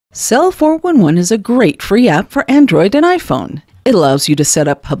Cell 411 is a great free app for Android and iPhone. It allows you to set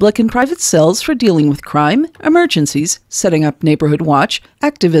up public and private cells for dealing with crime, emergencies, setting up neighborhood watch,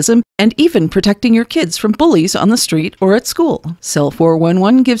 activism, and even protecting your kids from bullies on the street or at school. Cell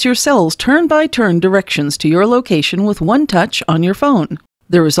 411 gives your cells turn-by-turn directions to your location with one touch on your phone.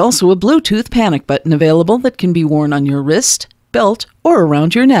 There is also a Bluetooth panic button available that can be worn on your wrist, belt, or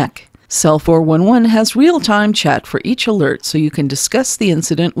around your neck. Cell 411 has real-time chat for each alert so you can discuss the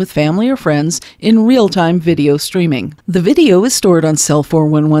incident with family or friends in real-time video streaming. The video is stored on Cell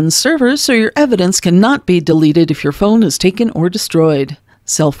 411's servers so your evidence cannot be deleted if your phone is taken or destroyed.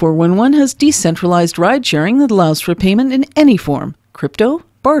 Cell 411 has decentralized ride-sharing that allows for payment in any form: crypto,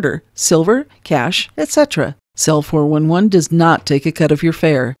 barter, silver, cash, etc. Cell 411 does not take a cut of your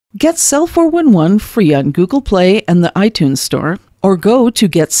fare. Get Cell 411 free on Google Play and the iTunes Store, or go to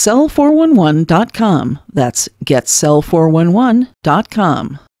getcell411.com. That's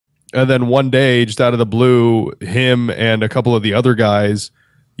getcell411.com. And then one day, just out of the blue, him and a couple of the other guys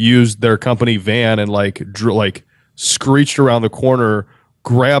used their company van and screeched around the corner,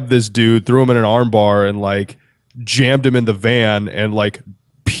 grabbed this dude, threw him in an armbar, and jammed him in the van and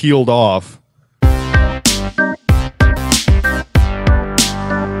peeled off.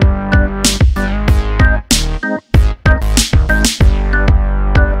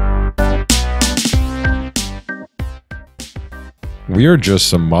 We are just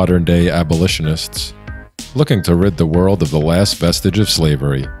some modern-day abolitionists looking to rid the world of the last vestige of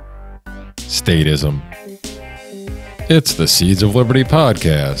slavery: statism. It's the Seeds of Liberty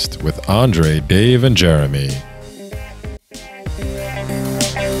podcast with Andrei, Dave, and Jeremy.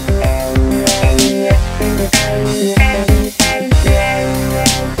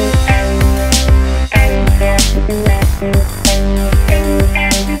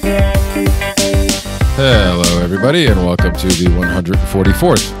 Hello, everybody, and welcome to the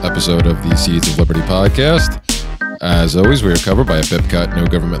 144th episode of the Seeds of Liberty podcast. As always, we are covered by a FIPCOT no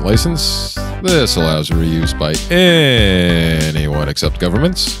government license. This allows reuse by anyone except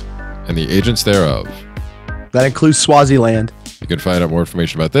governments and the agents thereof. That includes Swaziland. You can find out more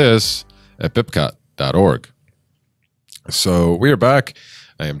information about this at fipcot.org. So we are back.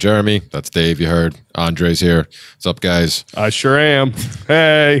 I am Jeremy. That's Dave, you heard. Andrei's here. What's up, guys? I sure am.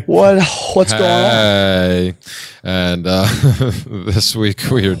 Hey. What's going on? Hey. And this week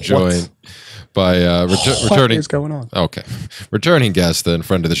we are joined by returning... What is going on? Okay. Returning guest and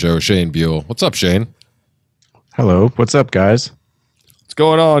friend of the show, Shane Buell. What's up, Shane? Hello. What's up, guys? What's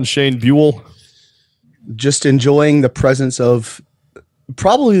going on, Shane Buell? Just enjoying the presence of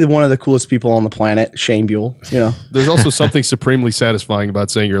probably one of the coolest people on the planet, Shane Buell. You know, there's also something supremely satisfying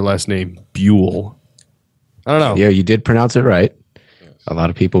about saying your last name, Buell. I don't know. Yeah, you did pronounce it right. A lot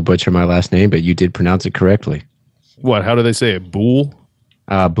of people butcher my last name, but you did pronounce it correctly. What? How do they say it? Buell?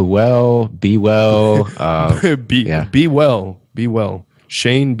 Buell, be well. Be well.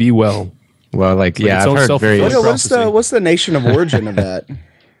 Shane, be well. Well, I've heard various. What's the nation of origin of that?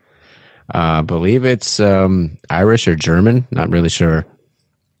 Believe it's Irish or German. Not really sure.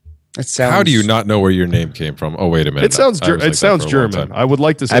 How do you not know where your name came from? Oh, wait a minute. It sounds German. I would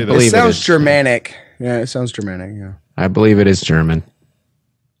like to say that. It sounds Germanic. Yeah, it sounds Germanic. Yeah. I believe it is German.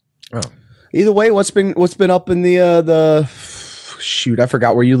 Oh. Either way, what's been up in the shoot? I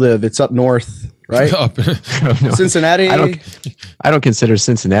forgot where you live. It's up north, right? Cincinnati. I don't consider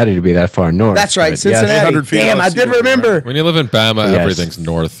Cincinnati to be that far north. That's right, Cincinnati. Damn, I did remember. When you live in Bama, everything's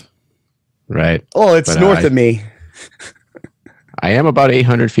north. Right. Oh, it's north of me. I am about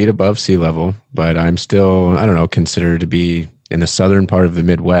 800 feet above sea level, but I'm still, considered to be in the southern part of the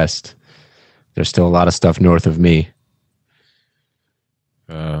Midwest. There's still a lot of stuff north of me.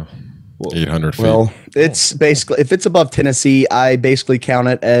 800 feet. Well, it's basically, if it's above Tennessee, I basically count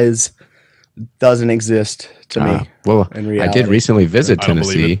it as doesn't exist to me. Well, in reality. I did recently visit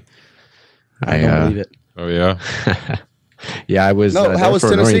Tennessee. I don't believe it. Oh, yeah? Yeah, I was there how was for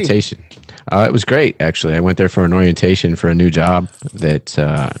Tennessee? an orientation. It was great, actually. I went there for an orientation for a new job that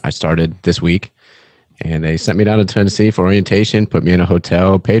I started this week. And they sent me down to Tennessee for orientation, put me in a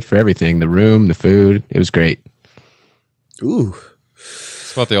hotel, paid for everything, the room, the food. It was great. Ooh.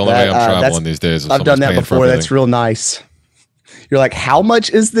 It's about the only way I'm traveling these days. I've done that before. That's real nice. You're like, how much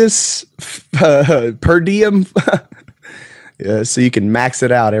is this per diem? Yeah, so you can max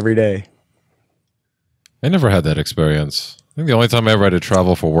it out every day. I never had that experience. I think the only time I ever had to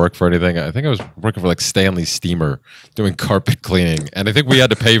travel for work for anything, I think I was working for Stanley Steamer doing carpet cleaning. And I think we had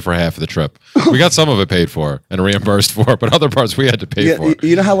to pay for half of the trip. We got some of it paid for and reimbursed for, but other parts we had to pay for.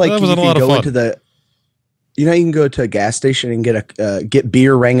 You know how you can go to a gas station and get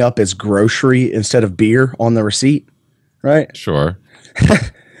beer rang up as grocery instead of beer on the receipt, right? Sure.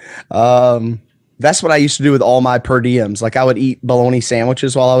 That's what I used to do with all my per diems. Like I would eat bologna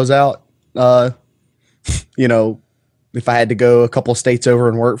sandwiches while I was out. You know, if I had to go a couple states over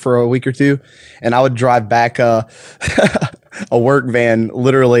and work for a week or two, and I would drive back a work van.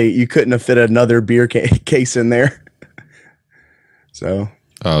 Literally, you couldn't have fit another beer case in there. So.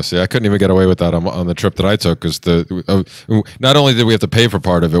 Oh, see, I couldn't even get away with that on the trip that I took because not only did we have to pay for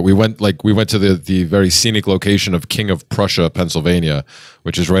part of it, we went to the very scenic location of King of Prussia, Pennsylvania,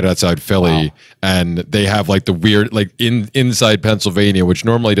 which is right outside Philly, wow. And they have like the weird inside Pennsylvania, which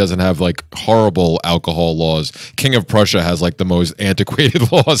normally doesn't have like horrible alcohol laws. King of Prussia has like the most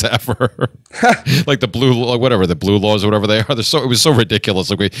antiquated laws ever, like the blue laws or whatever they are. It was so ridiculous.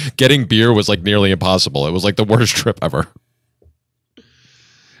 Like getting beer was like nearly impossible. It was like the worst trip ever.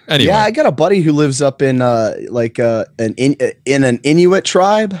 Anyway. Yeah, I got a buddy who lives up in in an Inuit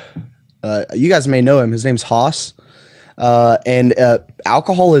tribe. You guys may know him. His name's Haas. And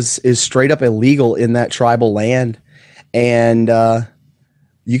alcohol is straight up illegal in that tribal land. And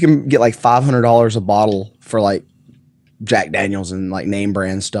you can get like $500 a bottle for like Jack Daniels and like name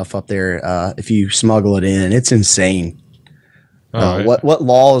brand stuff up there if you smuggle it in. It's insane. Right. What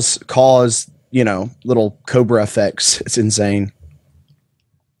laws cause, little Cobra effects? It's insane.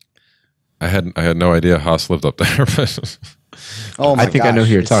 I had no idea Haas lived up there. Oh my I think gosh, I know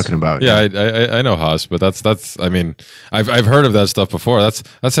who you're talking about. Yeah, I know Haas, but that's I mean, I've heard of that stuff before.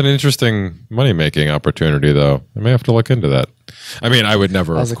 That's an interesting money making opportunity, though. I may have to look into that. I mean, I would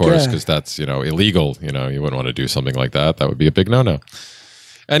never, of course, because that's illegal. You wouldn't want to do something like that. That would be a big no.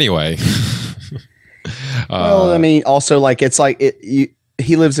 Anyway, well, I mean, also like it's like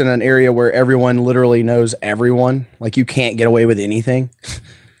he lives in an area where everyone literally knows everyone. Like you can't get away with anything.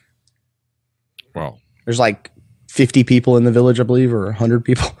 Well, there's like 50 people in the village, I believe, or 100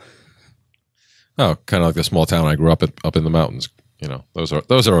 people. Oh, kind of like the small town I grew up in the mountains. Those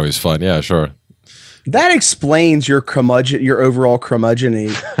are always fun. Yeah, sure. That explains your overall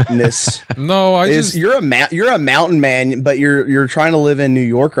curmudgeonness. No, you're a mountain man, but you're trying to live in New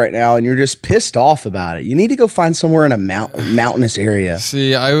York right now, and you're just pissed off about it. You need to go find somewhere in a mountainous area.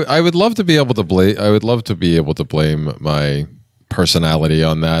 See, I would love to be able to blame. I would love to be able to blame my personality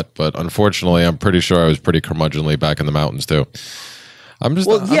on that, but unfortunately I'm pretty sure I was pretty curmudgeonly back in the mountains too. I'm just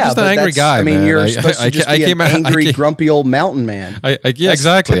an angry guy. I mean, man. you're supposed to just be an angry, grumpy old mountain man.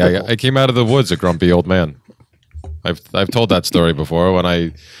 Exactly. I came out of the woods a grumpy old man. I've told that story before when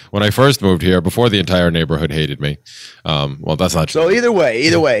I first moved here, before the entire neighborhood hated me. Well, that's not true. So either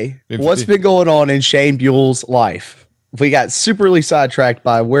way, what's been going on in Shane Buell's life? We got superly sidetracked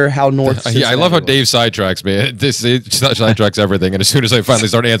by how north. Yeah, I love how Dave sidetracks me. He sidetracks everything, and as soon as I finally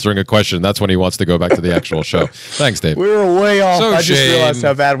start answering a question, that's when he wants to go back to the actual show. Thanks, Dave. We were way off. So, I just realized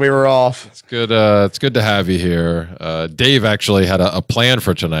how bad we were off. It's good. It's good to have you here. Dave actually had a plan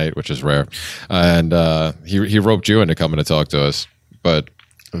for tonight, which is rare, and he roped you into coming to talk to us. But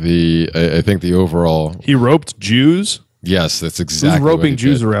I think the overall he roped Jews. Yes, that's exactly. Who's roping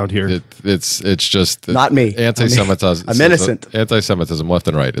Jews around here? It's just not me. Anti-Semitism. I'm innocent. Anti-Semitism left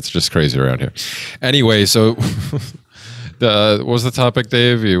and right. It's just crazy around here. Anyway, so what was the topic,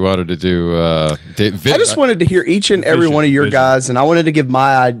 Dave? You wanted to do? I just wanted to hear each and every one of your guys, and I wanted to give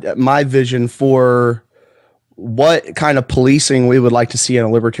my vision for what kind of policing we would like to see in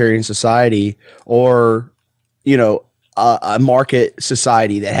a libertarian society, or a market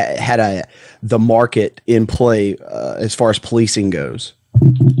society that had the market in play as far as policing goes.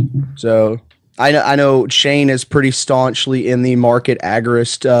 So I know Shane is pretty staunchly in the market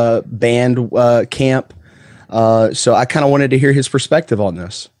agorist band camp. So I kind of wanted to hear his perspective on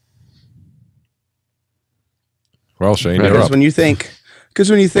this. Well, Shane, because when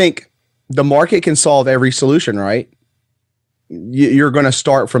you think the market can solve every solution, right? You're going to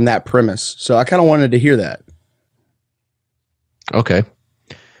start from that premise. So I kind of wanted to hear that. Okay.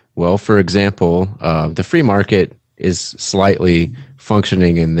 Well, for example, the free market is slightly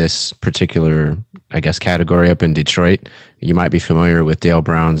functioning in this particular, category up in Detroit. You might be familiar with Dale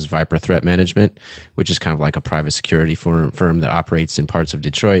Brown's Viper Threat Management, which is kind of like a private security firm that operates in parts of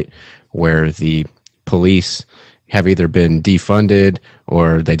Detroit where the police have either been defunded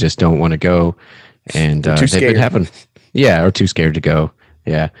or they just don't want to go. And they've been having, or too scared to go.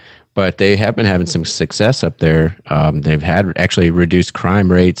 Yeah. But they have been having some success up there. They've had actually reduced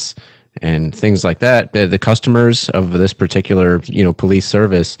crime rates and things like that. The customers of this particular, police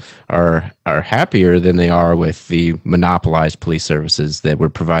service are happier than they are with the monopolized police services that were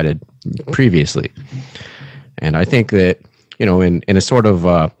provided previously. And I think that, in a sort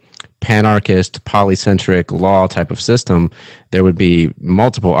of panarchist, polycentric law type of system, there would be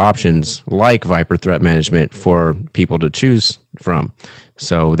multiple options like Viper Threat Management for people to choose from.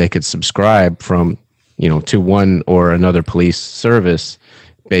 So they could subscribe from, to one or another police service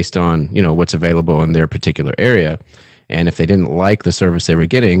based on, what's available in their particular area. And if they didn't like the service they were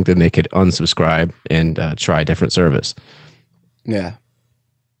getting, then they could unsubscribe and try a different service. Yeah.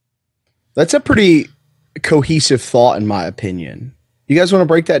 That's a pretty cohesive thought, in my opinion. You guys want to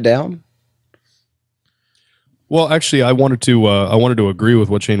break that down? Well, actually, I wanted to agree with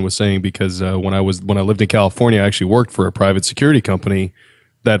what Shane was saying, because when I lived in California, I actually worked for a private security company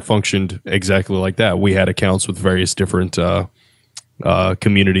that functioned exactly like that. We had accounts with various different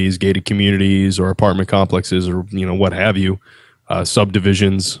communities, gated communities, or apartment complexes, or what have you,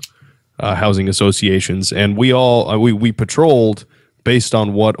 subdivisions, housing associations, and we patrolled based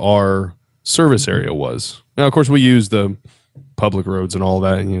on what our service area was. Now, of course, we use the public roads and all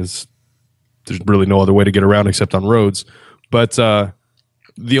that, and there's really no other way to get around except on roads. But the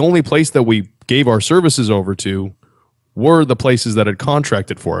only place that we gave our services over to were the places that had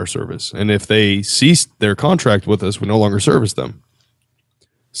contracted for our service. And if they ceased their contract with us, we no longer service them.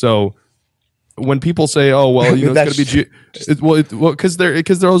 So when people say, "Oh, well, it's got to be," because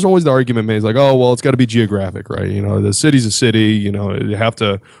there was always the argument made, like, "Oh, well, it's got to be geographic, right? The city's a city. You have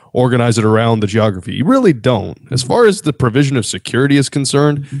to organize it around the geography." You really don't. As far as the provision of security is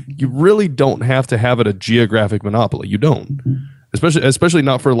concerned, you really don't have to have it a geographic monopoly. You don't, especially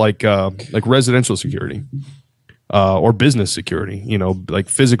not for like residential security. Or business security, like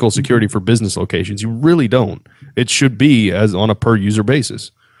physical security for business locations. You really don't. It should be as on a per user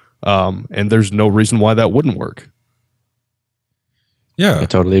basis. And there's no reason why that wouldn't work. Yeah, I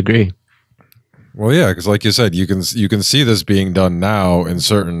totally agree. Well, yeah, because like you said, you can see this being done now in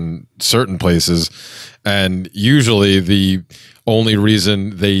certain places, and usually the only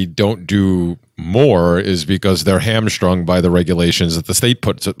reason they don't do more is because they're hamstrung by the regulations that the state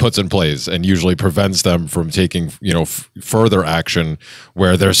puts in place, and usually prevents them from taking further action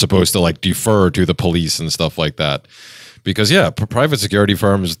where they're supposed to like defer to the police and stuff like that. Because private security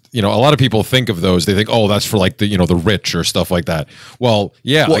firms, a lot of people think of those. They think, oh, that's for like the the rich or stuff like that. Well,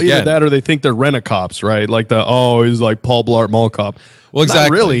 either that or they think they're rent-a-cops, right? Like he's like Paul Blart Mall Cop. Well,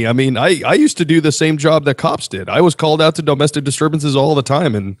 exactly. Not really. I mean, I used to do the same job that cops did. I was called out to domestic disturbances all the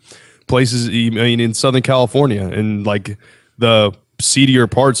time in places, in Southern California and like the seedier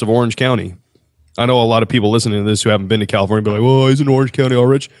parts of Orange County. I know a lot of people listening to this who haven't been to California be like, "Well, isn't Orange County all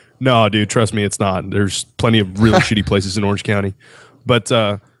rich?" No, dude, trust me, it's not. There's plenty of really shitty places in Orange County. But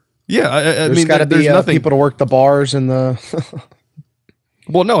I mean, got to be nothing. People to work the bars and the.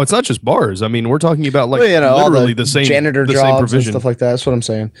 Well, no, it's not just bars. I mean, we're talking about like literally the same janitor jobs and stuff like that. That's what I'm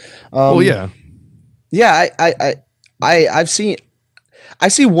saying. I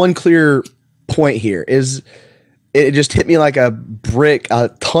see one clear point here. Is it just hit me like a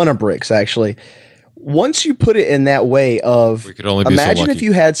ton of bricks actually. Once you put it in that way of, we could only be imagine so if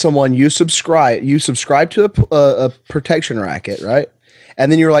you had someone you subscribe to a protection racket, right?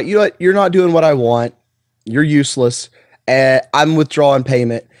 And then you're like, you're not doing what I want. You're useless. I'm withdrawing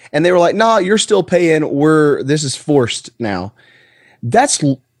payment. And they were like, "Nah, you're still paying. This is forced now."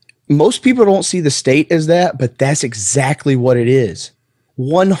 Most people don't see the state as that, but that's exactly what it is.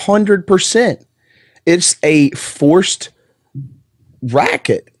 100%. It's a forced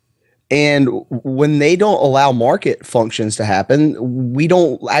racket. And when they don't allow market functions to happen, we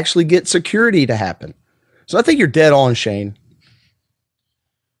don't actually get security to happen. So I think you're dead on, Shane.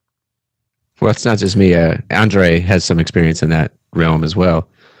 Well, it's not just me. Andrei has some experience in that realm as well.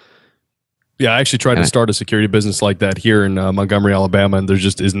 Yeah, I actually tried to start a security business like that here in Montgomery, Alabama, and there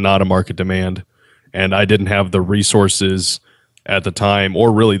just is not a market demand. And I didn't have the resources at the time,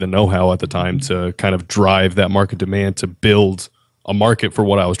 or really the know-how at the time, to kind of drive that market demand to build a market for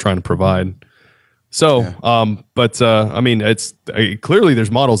what I was trying to provide. So, I mean, it's clearly there's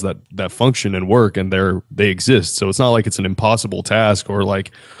models that function and work, and they exist. So it's not like it's an impossible task, or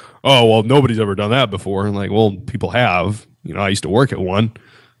like, oh, well, nobody's ever done that before. And like, well, people have. I used to work at one,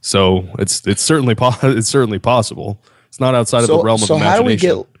 so it's certainly possible. It's not outside of the realm of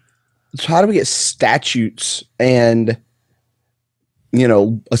imagination. How do we get statutes and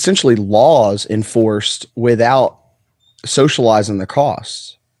essentially laws enforced without socializing the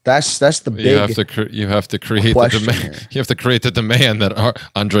costs? That's the big. You have to create the demand. You have to create the demand that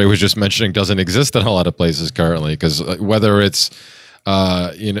Andrei was just mentioning doesn't exist in a lot of places currently. Because whether it's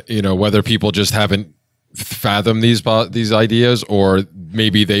whether people just haven't fathom these ideas, or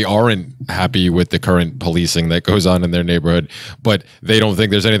maybe they aren't happy with the current policing that goes on in their neighborhood, but they don't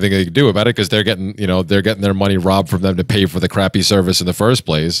think there's anything they can do about it because they're getting their money robbed from them to pay for the crappy service in the first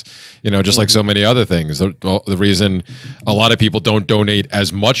place. Just like so many other things. The reason a lot of people don't donate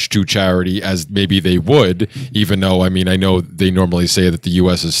as much to charity as maybe they would, even though, I know they normally say that the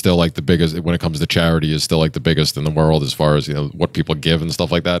U.S. is still like the biggest when it comes to charity, is still like the biggest in the world as far as what people give and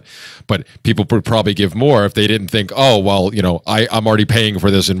stuff like that. But people would probably give more if they didn't think, oh well, I'm already paying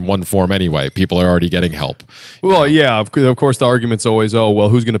for this in one form anyway. People are already getting help. Well, yeah, of course the argument's always, oh well,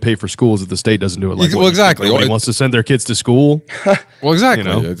 who's going to pay for schools if the state doesn't do it? Like, well, exactly. Nobody wants to send their kids to school. Well,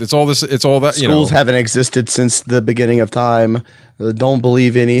 exactly. It's all this. It's all that. Schools haven't existed since the beginning of time. Don't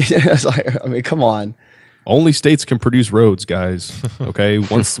believe any. It's like, I mean, come on. Only states can produce roads, guys. Okay,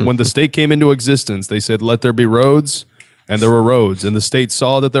 when the state came into existence, they said, "Let there be roads," and there were roads, and the state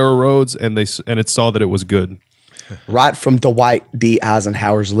saw that there were roads, and it saw that it was good. Right from Dwight D.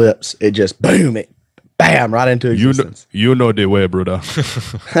 Eisenhower's lips, it just boom, bam, right into existence. You know the way, brother.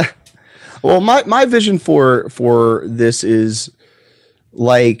 Well, my vision for this is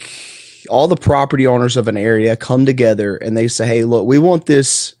like all the property owners of an area come together and they say, hey, look, we want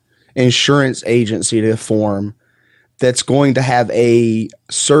this insurance agency to form that's going to have a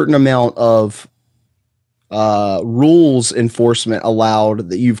certain amount of rules enforcement allowed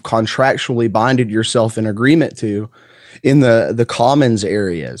that you've contractually binded yourself in agreement to in the commons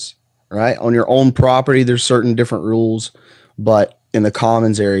areas, right? On your own property, there's certain different rules, but in the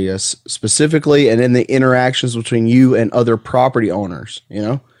commons areas specifically, and in the interactions between you and other property owners,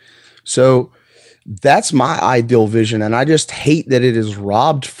 So that's my ideal vision. And I just hate that it is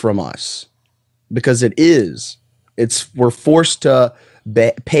robbed from us, because it is. We're forced to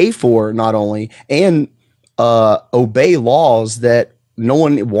pay for not only and obey laws that no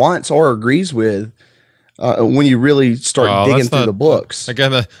one wants or agrees with. When you really start digging through the books, that's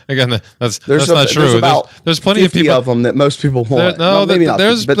not true. There's plenty of people of them that most people want. Maybe not.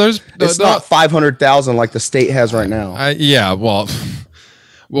 It's not 500,000 like the state has right now.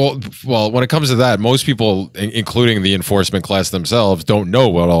 Well, when it comes to that, most people, including the enforcement class themselves, don't know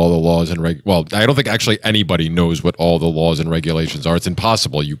what all the laws and I don't think actually anybody knows what all the laws and regulations are. It's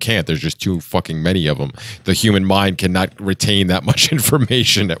impossible. You can't. There's just too fucking many of them. The human mind cannot retain that much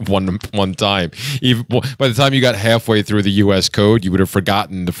information at one time. Even by the time you got halfway through the U.S. code, you would have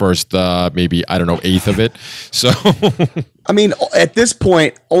forgotten the first maybe, I don't know, eighth of it. So, I mean, at this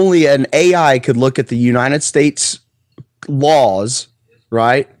point, only an AI could look at the United States laws,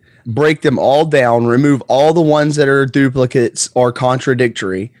 right? Break them all down, remove all the ones that are duplicates or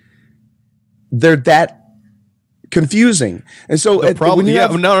contradictory. They're that confusing. And so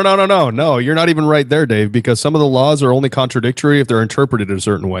no, you're not even right there, Dave, because some of the laws are only contradictory if they're interpreted a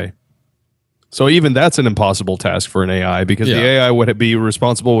certain way. So even that's an impossible task for an AI, because the AI would be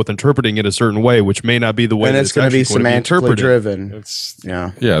responsible with interpreting it a certain way, which may not be the way. And it's going to be semantically driven.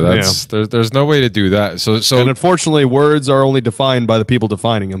 There's no way to do that. So and unfortunately, words are only defined by the people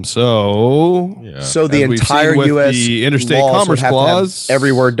defining them. So the entire U.S. the Interstate Commerce Clause,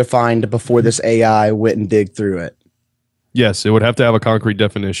 every word defined before this AI went and dig through it. Yes, it would have to have a concrete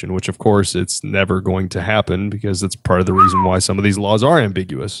definition, which of course it's never going to happen, because that's part of the reason why some of these laws are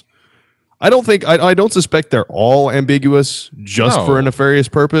ambiguous. I don't suspect they're all ambiguous just for a nefarious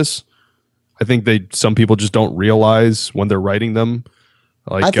purpose. I think some people just don't realize when they're writing them.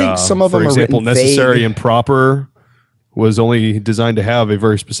 Like, I think some of them, for example, are necessary vague. And proper was only designed to have a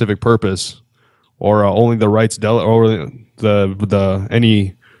very specific purpose, or only the rights or the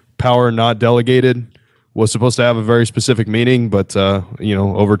any power not delegated was supposed to have a very specific meaning. But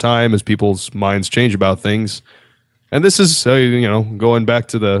over time, as people's minds change about things. And this is, going back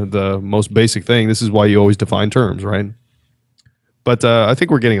to the most basic thing, this is why you always define terms, right? But I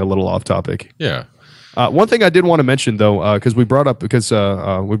think we're getting a little off topic. Yeah. One thing I did want to mention, though, because we brought up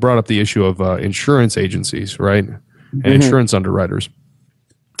the issue of insurance agencies, right? And insurance underwriters.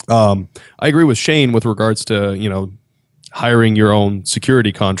 I agree with Shane with regards to, hiring your own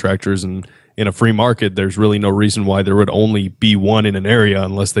security contractors, and in a free market, there's really no reason why there would only be one in an area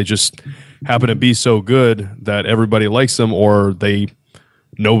unless they just happen to be so good that everybody likes them, or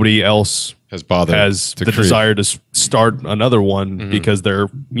nobody else has the desire to start another one because they're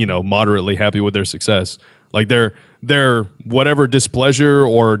moderately happy with their success. Like their whatever displeasure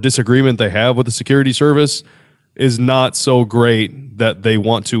or disagreement they have with the security service is not so great that they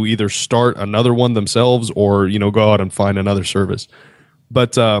want to either start another one themselves or go out and find another service.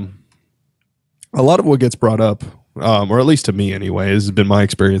 But a lot of what gets brought up, or at least to me anyway, has been my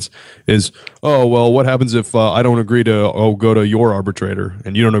experience, is, oh, well, what happens if I don't agree to go to your arbitrator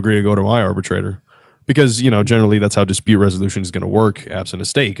and you don't agree to go to my arbitrator? because generally that's how dispute resolution is going to work absent a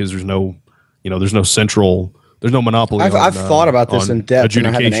state, because there's no monopoly. I've thought about this in depth and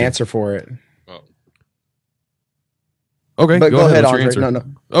I have an adjudication. answer for it. Okay, but go ahead, Andrei. No.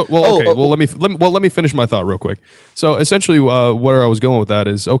 Oh, well, okay. Well, let me finish my thought real quick. So essentially, where I was going with that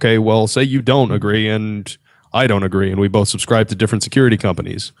is, okay, well, say you don't agree and I don't agree, and we both subscribe to different security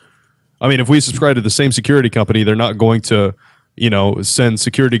companies. I mean, if we subscribe to the same security company, they're not going to, send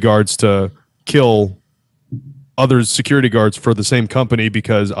security guards to kill other security guards for the same company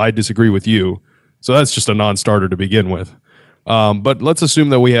because I disagree with you. So that's just a non-starter to begin with. But let's assume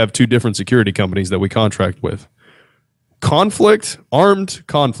that we have two different security companies that we contract with. Armed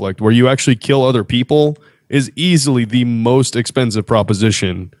conflict, where you actually kill other people, is easily the most expensive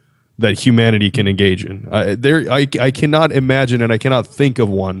proposition that humanity can engage in. I cannot imagine, and I cannot think of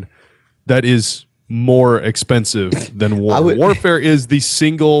one that is more expensive than war. Warfare is the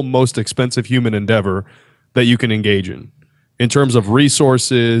single most expensive human endeavor that you can engage in terms of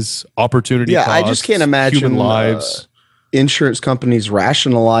resources, opportunity. Yeah, costs, I just can't imagine human lives. Insurance companies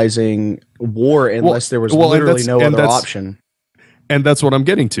rationalizing war unless there was literally no other option. And that's what I'm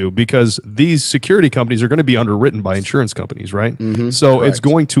getting to, because these security companies are going to be underwritten by insurance companies, right? Mm-hmm, so correct. It's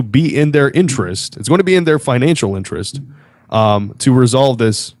going to be in their interest. It's going to be in their financial interest to resolve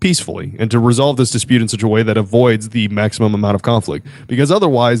this peacefully and to resolve this dispute in such a way that avoids the maximum amount of conflict. Because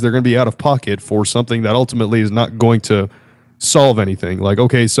otherwise, they're going to be out of pocket for something that ultimately is not going to solve anything. Like,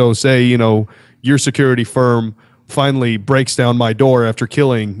 okay, so say, your security firm finally breaks down my door after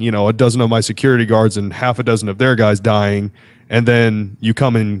killing, a dozen of my security guards and half a dozen of their guys dying, and then you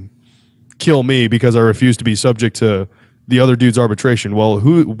come and kill me because I refuse to be subject to the other dude's arbitration. Well,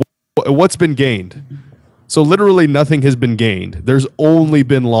 what's been gained? So literally nothing has been gained. There's only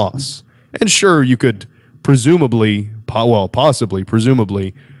been loss. And sure, you could presumably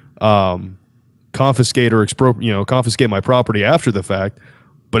confiscate or confiscate my property after the fact.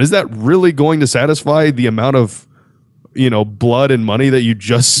 But is that really going to satisfy the amount of blood and money that you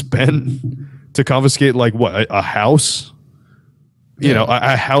just spent to confiscate a house?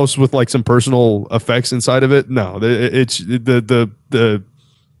 A house with some personal effects inside of it? No, it's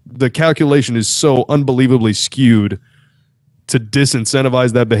the calculation is so unbelievably skewed to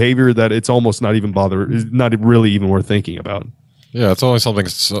disincentivize that behavior that it's almost not really even worth thinking about. Yeah, it's only something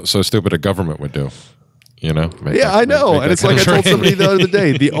so stupid a government would do. I know, and it's like I told somebody the other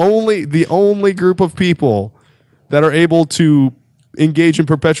day. The only group of people that are able to engage in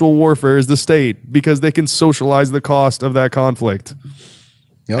perpetual warfare is the state, because they can socialize the cost of that conflict.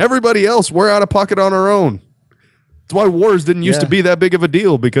 Yep. Everybody else, we're out of pocket on our own. That's why wars didn't used to be that big of a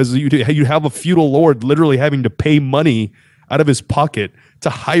deal, because you have a feudal lord literally having to pay money out of his pocket to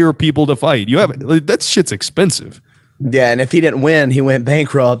hire people to fight. That shit's expensive. Yeah, and if he didn't win, he went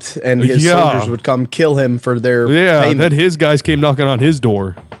bankrupt, and his soldiers would come kill him for their payment. Then his guys came knocking on his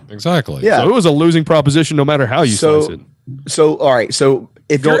door. Exactly. Yeah. So it was a losing proposition no matter how you slice it. So all right. So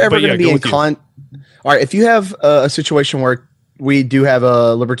if you're ever going to be all right, if you have a situation where we do have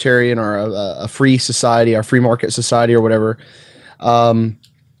a libertarian or a free society, or free market society, or whatever,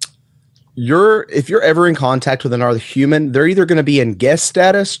 if you're ever in contact with another human, they're either going to be in guest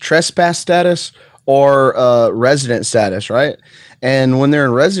status, trespass status, or resident status, right? And when they're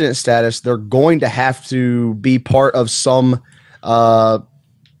in resident status, they're going to have to be part of some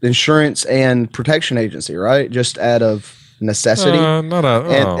insurance and protection agency, right? Just out of necessity.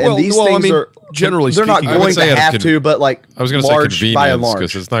 These things are generally they're not going to have to, but I was going to say convenience,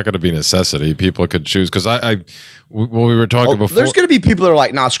 because it's not going to be necessity. People could choose, because when we were talking before, there's going to be people that are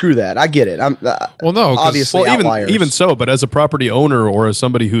like, nah, screw that. I get it. Obviously outliers. Even so, but as a property owner or as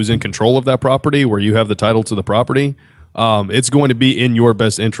somebody who's in control of that property, where you have the title to the property, it's going to be in your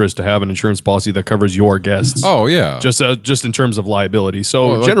best interest to have an insurance policy that covers your guests. Oh yeah, just in terms of liability.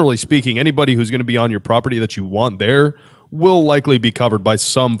 So generally speaking, anybody who's going to be on your property that you want there will likely be covered by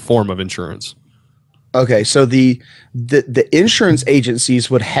some form of insurance. Okay, so the insurance agencies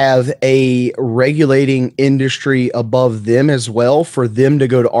would have a regulating industry above them as well, for them to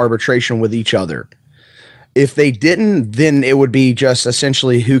go to arbitration with each other. If they didn't, then it would be just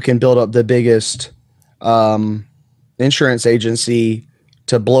essentially who can build up the biggest insurance agency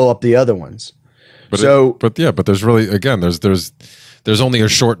to blow up the other ones. But there's really, again, there's there's only a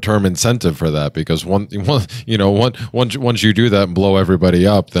short-term incentive for that, because once you do that and blow everybody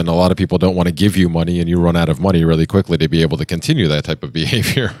up, then a lot of people don't want to give you money, and you run out of money really quickly to be able to continue that type of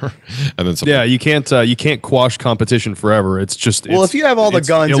behavior. And then you can't quash competition forever. It's just if you have all the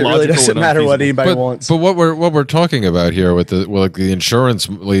guns, it really doesn't matter what anybody wants. But what we're talking about here with the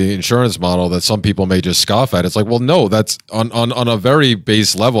insurance model that some people may just scoff at, it's like, well, no, that's on a very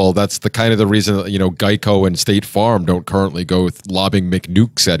base level. That's the kind of the reason that Geico and State Farm don't currently go lobbing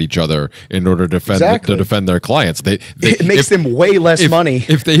McNukes at each other in order to defend their clients. It makes them way less money.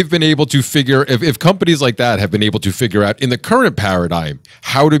 If they've been able to if companies like that have been able to figure out in the current paradigm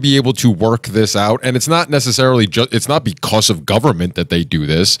how to be able to work this out, and it's not necessarily it's not because of government that they do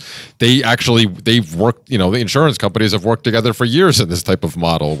this. They've worked, the insurance companies have worked together for years in this type of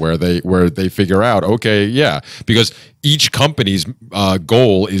model where they figure out, okay, yeah, because each company's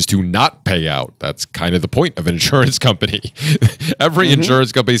goal is to not pay out. That's kind of the point of an insurance company. Every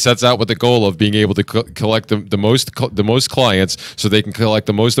insurance company sets out with the goal of being able to collect the most clients, so they can collect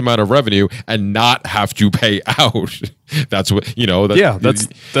the most amount of revenue and not have to pay out. That's what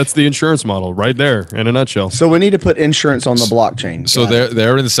that's the insurance model right there in a nutshell. So we need to put insurance on the blockchain. So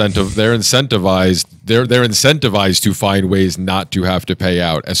they're incentivized to find ways not to have to pay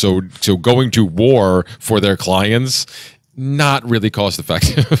out. And so going to war for their clients, not really cost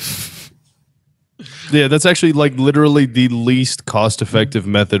effective. Yeah, that's actually like literally the least cost effective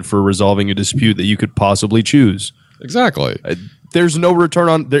method for resolving a dispute that you could possibly choose. Exactly. There's no return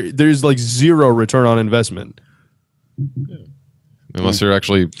on there's like zero return on investment. Yeah. Unless you're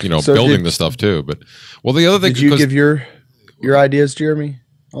actually, building the stuff too. But the other thing, did you give your ideas, Jeremy,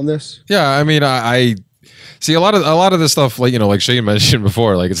 on this? Yeah, I mean, I see a lot of this stuff, like Shane mentioned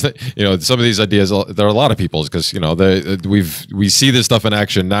before, like it's some of these ideas, there are a lot of people's, because we see this stuff in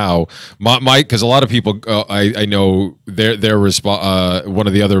action now. Because a lot of people, I know their response. One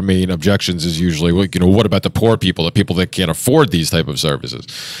of the other main objections is usually, what about the poor people, the people that can't afford these type of services?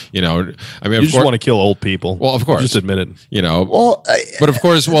 I mean, you just want to kill old people. Well, of course, just admit it. But of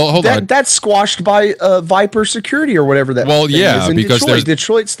course, hold on. That's squashed by Viper Security or whatever that. Well, yeah, is. because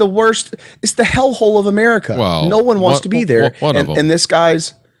Detroit's the worst. It's the hellhole of America. Well, no one wants to be there. And this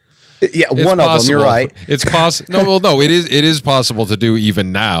guy's, one of them. You're right. It's possible. No, it is possible to do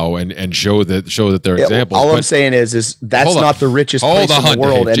even now and show that they're examples. All I'm saying is that's not the richest place in the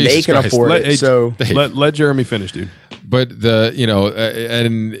world, and they can afford it. So let Jeremy finish, dude. But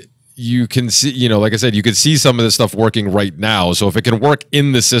and you can see, like I said, you can see some of this stuff working right now. So if it can work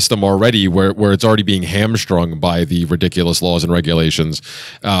in the system already, where it's already being hamstrung by the ridiculous laws and regulations,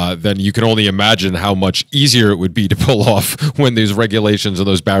 then you can only imagine how much easier it would be to pull off when these regulations and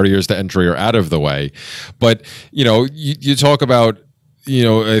those barriers to entry are out of the way. But you talk about,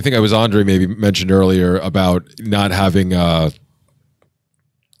 I think it was Andrei maybe mentioned earlier about not having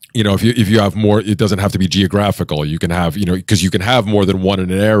if you have more, it doesn't have to be geographical. You can have, because you can have more than one in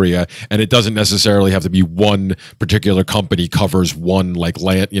an area, and it doesn't necessarily have to be one particular company covers one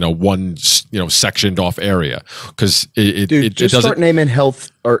land, one sectioned off area. Because it doesn't start naming health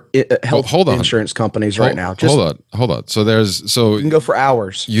insurance companies right now. Hold on. So you can go for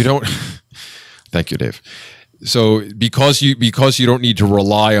hours. You don't. Thank you, Dave. So because you don't need to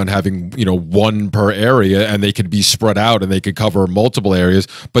rely on having one per area, and they could be spread out and they could cover multiple areas,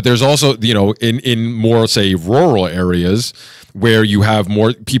 but there's also in more, say, rural areas where you have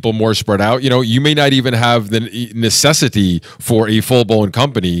more people more spread out, you may not even have the necessity for a full-blown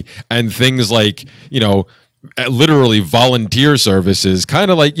company, and things like literally volunteer services, kind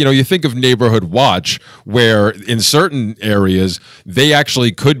of like you think of Neighborhood Watch, where in certain areas they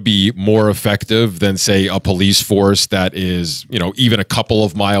actually could be more effective than, say, a police force that is even a couple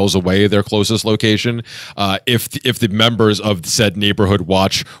of miles away, their closest location, if the members of said Neighborhood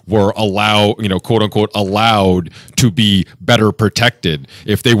Watch were quote unquote allowed to be better protected,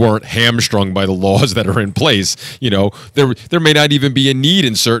 if they weren't hamstrung by the laws that are in place. There may not even be a need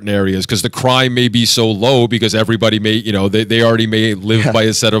in certain areas because the crime may be so low, because everybody may, they already may live by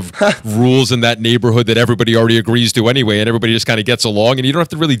a set of rules in that neighborhood that everybody already agrees to anyway, and everybody just kind of gets along, and you don't have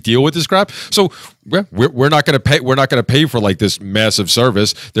to really deal with this crap. So we're not going to pay. We're not going to pay for like this massive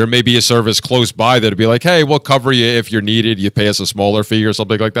service. There may be a service close by that'll be like, hey, we'll cover you if you're needed. You pay us a smaller fee or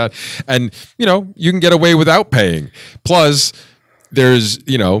something like that, and you can get away without paying. Plus, there's,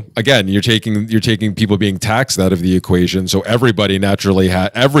 again, you're taking people being taxed out of the equation. So everybody naturally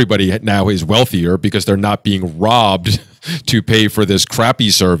everybody now is wealthier because they're not being robbed to pay for this crappy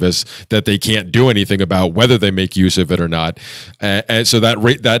service that they can't do anything about whether they make use of it or not. And so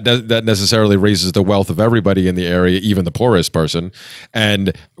that necessarily raises the wealth of everybody in the area, even the poorest person,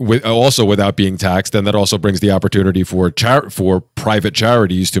 and also without being taxed. And that also brings the opportunity for private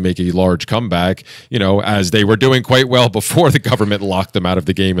charities to make a large comeback, you know, as they were doing quite well before the government locked them out of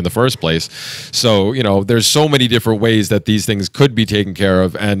the game in the first place. So, you know, there's so many different ways that these things could be taken care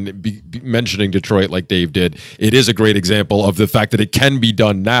of. And mentioning Detroit like Dave did, it is a great example of the fact that it can be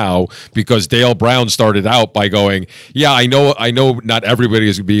done now, because Dale Brown started out by going, yeah, I know not everybody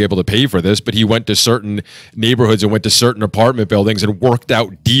is going to be able to pay for this, but he went to certain neighborhoods and went to certain apartment buildings and worked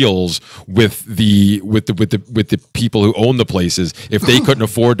out deals with the people who own the places. If they couldn't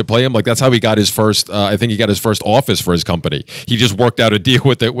afford to pay him, like, that's how he got his first, I think he got his first office for his company. He just worked out a deal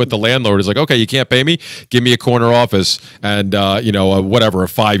with the landlord. It's like, okay, you can't pay me, give me a corner office and you know, whatever, a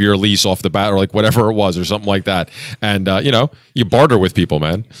 5-year lease off the bat, or like whatever it was, or something like that. And you know, you barter with people,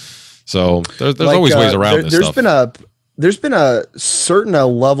 man. So there's like, always ways around this stuff. There's been a certain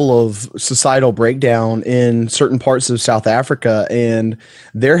level of societal breakdown in certain parts of South Africa, and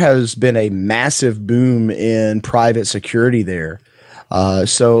there has been a massive boom in private security there.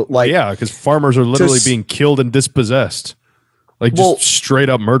 So like, yeah, because farmers are literally being killed and dispossessed, like just straight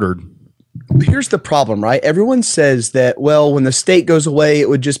up murdered. Here's the problem, right? Everyone says that, well, when the state goes away, it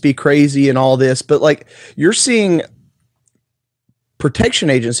would just be crazy and all this, but like, you're seeing protection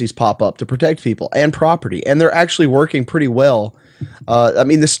agencies pop up to protect people and property, and they're actually working pretty well. I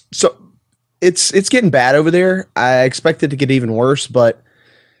mean, it's getting bad over there. I expect it to get even worse, but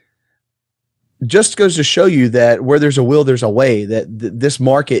just goes to show you that where there's a will, there's a way. That this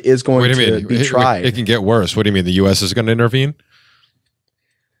market is going to be tried. It can get worse. What do you mean? The U.S. is going to intervene?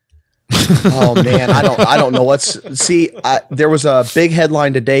 Oh man, I don't know what's. See, there was a big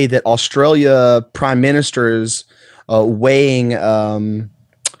headline today that Australia Prime Minister is weighing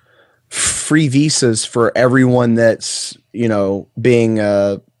free visas for everyone that's, you know, being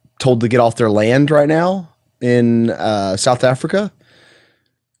told to get off their land right now in South Africa.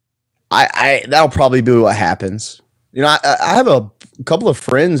 That'll probably be what happens. You know, I have a couple of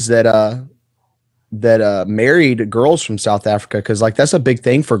friends that married girls from South Africa, because like that's a big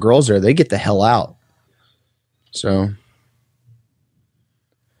thing for girls there. They get the hell out. So,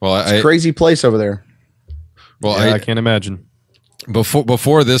 well, it's a crazy place over there. Well, yeah, I can't imagine.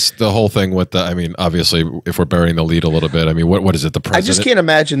 Before this, the whole thing with the, I mean, obviously, if we're burying the lead a little bit, I mean, what is it? The president? I just can't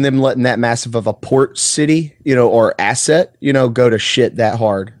imagine them letting that massive of a port city, you know, or asset, you know, go to shit that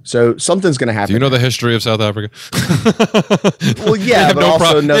hard. So something's going to happen. Do you know the history of South Africa? Well, yeah, but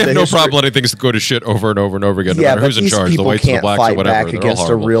also know they have no problem letting things go to shit over and over and over again. No matter who's in charge, the whites, the blacks, or whatever. Back against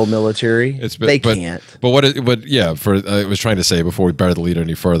a real military. They can't. But I was trying to say before we bury the lead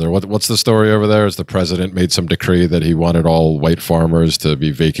any further, what's the story over there? Is the president made some decree that he wanted all white farmers to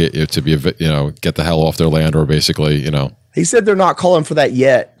be get the hell off their land, or basically, you know. He said they're not calling for that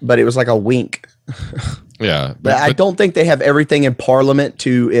yet, but it was like a wink. Yeah. But I don't think they have everything in Parliament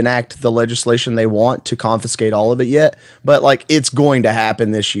to enact the legislation they want to confiscate all of it yet, but like it's going to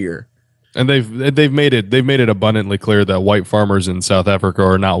happen this year. And they've made it abundantly clear that white farmers in South Africa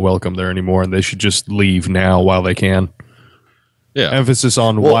are not welcome there anymore, and they should just leave now while they can. Yeah. Emphasis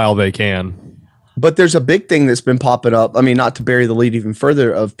on while they can. But there's a big thing that's been popping up. I mean, not to bury the lead even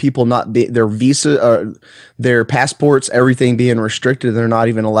further, of people not their visa, their passports, everything being restricted. They're not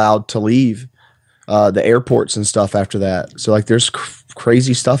even allowed to leave the airports and stuff after that. So like, there's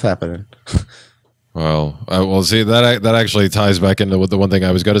crazy stuff happening. Well, see, that actually ties back into the one thing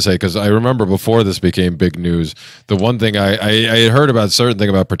I was going to say, because I remember before this became big news, the one thing I had heard about, certain thing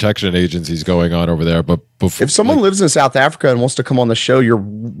about protection agencies going on over there. But before, if someone lives in South Africa and wants to come on the show, you're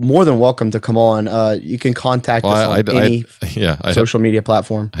more than welcome to come on. You can contact us on any social media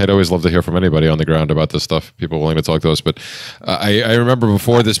platform. I'd always love to hear from anybody on the ground about this stuff, people willing to talk to us. But I remember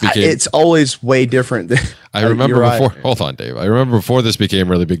before this became... It's always way different. I remember before... Right. Hold on, Dave. I remember before this became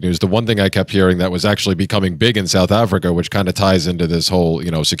really big news, the one thing I kept hearing that was actually becoming big in South Africa, which kind of ties into this whole,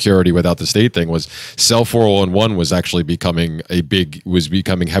 you know, security without the state thing, was cell 401 was actually becoming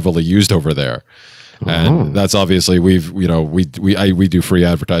heavily used over there. And that's obviously we do free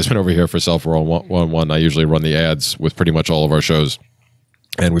advertisement over here for cell 401. I usually run the ads with pretty much all of our shows.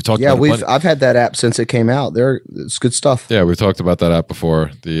 And we've talked about I've had that app since it came out. It's good stuff. Yeah, we've talked about that app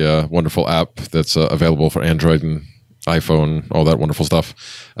before. The wonderful app that's available for Android and iPhone, all that wonderful stuff.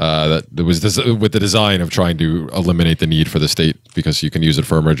 That was this, with the design of trying to eliminate the need for the state, because you can use it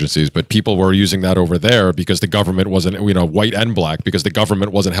for emergencies. But people were using that over there because the government wasn't, you know, white and black, because the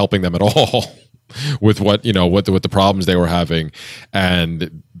government wasn't helping them at all with what, you know, what the problems they were having.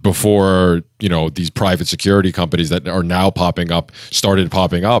 And before, you know, these private security companies that are now started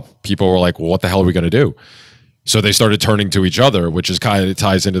popping up, people were like, well, what the hell are we going to do? So they started turning to each other, which is kind of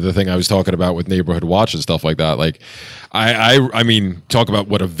ties into the thing I was talking about with Neighborhood Watch and stuff like that. Like, I mean, talk about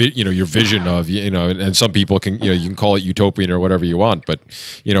what your vision of, you know, and some people can, you know, you can call it utopian or whatever you want, but,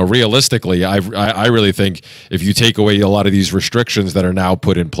 you know, realistically, I really think if you take away a lot of these restrictions that are now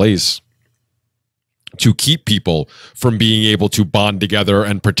put in place to keep people from being able to bond together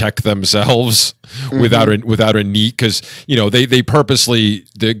and protect themselves without a need, because, you know,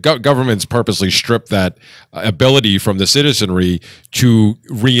 the governments purposely strip that ability from the citizenry to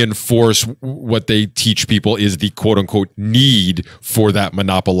reinforce what they teach people is the quote unquote need for that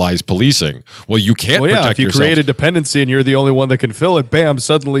monopolized policing. Well, you can't protect if you yourself. create a dependency and you're the only one that can fill it, bam,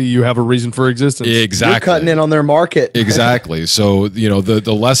 suddenly you have a reason for existence. Exactly. You're cutting in on their market. Exactly. So, you know,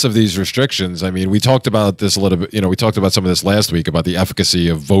 the less of these restrictions, I mean, we talked about this a little bit, you know, we talked about some of this last week about the efficacy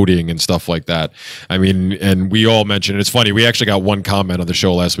of voting and stuff like that. I mean, and we all mentioned, it's funny, we actually got one comment on the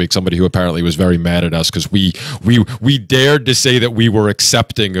show last week, somebody who apparently was very mad at us because we dared to say that we were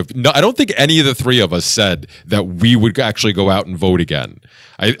accepting of, no, I don't think any of the three of us said that we would actually go out and vote again.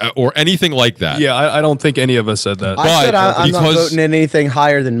 Or anything like that. Yeah, I don't think any of us said that. I said I'm not voting in anything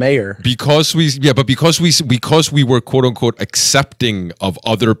higher than mayor. Because we were quote unquote accepting of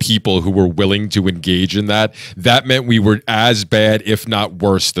other people who were willing to engage in that meant we were as bad, if not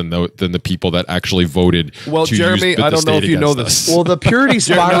worse, than the people that actually voted. Well, Jeremy, I don't know if you know this. Well, the purity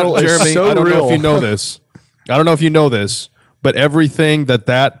spiral is so I don't real. know if you know this. I don't know if you know this, but everything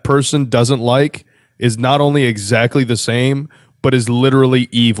that person doesn't like is not only exactly the same, but is literally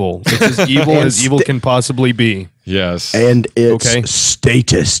evil. It's as evil as evil can possibly be. Yes. And it's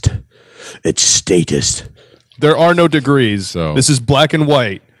statist. It's statist. There are no degrees. So. This is black and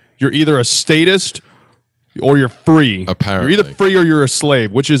white. You're either a statist or you're free. Apparently. You're either free or you're a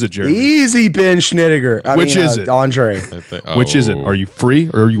slave. Which is it, Jeremy? Easy, Ben Schnittiger. Which is it? Andre. Which is it? Are you free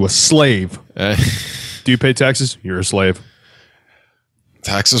or are you a slave? Do you pay taxes? You're a slave.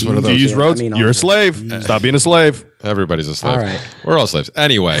 Taxes? What are Do those? you use roads? You're a slave. Stop being a slave. Everybody's a slave. All right. We're all slaves.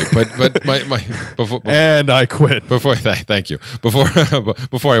 Anyway, but before And I quit. Thank you. Before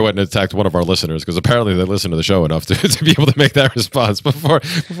I went and attacked one of our listeners, because apparently they listen to the show enough to be able to make that response. Before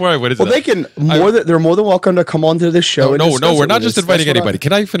I went into they're more than welcome to come onto this show. No, we're not just inviting anybody.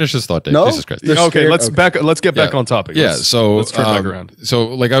 Can I finish this thought, Dave? No? Jesus Christ. Okay, let's get back on topic. Let's turn back around. So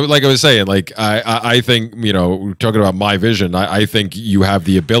like I was saying, like I think, you know, we're talking about my vision. I think you have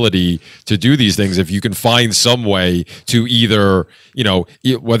the ability to do these things if you can find some way to either, you know,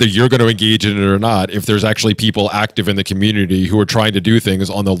 whether you're going to engage in it or not, if there's actually people active in the community who are trying to do things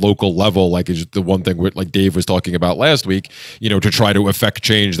on the local level, like is the one thing like Dave was talking about last week, you know, to try to affect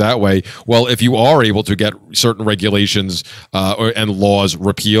change that way. Well, if you are able to get certain regulations and laws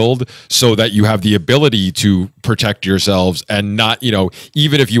repealed so that you have the ability to protect yourselves and not, you know,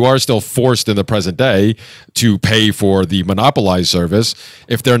 even if you are still forced in the present day to pay for the monopolized service,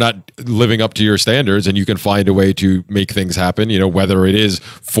 if they're not living up to your standards and you can find a way to make things happen, you know, whether it is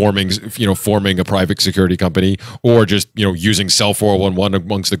forming a private security company or just, you know, using cell 411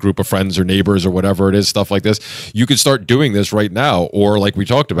 amongst a group of friends or neighbors or whatever it is, stuff like this, you could start doing this right now. Or like we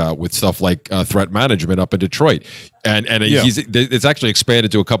talked about with stuff like threat management up in Detroit. And it's actually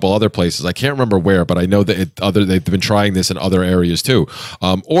expanded to a couple other places. I can't remember where, but I know that they've been trying this in other areas too.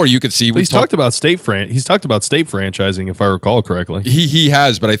 Or you could see he's talked about state franchising, if I recall correctly. He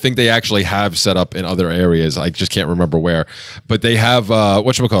has, but I think they actually have set up in other areas. I just can't remember where. But they have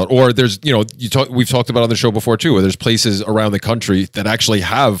whatchamacallit. Or there's, you know, we've talked about on the show before too, where there's places around the country that actually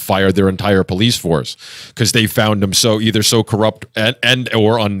have fired their entire police force because they found them either so corrupt and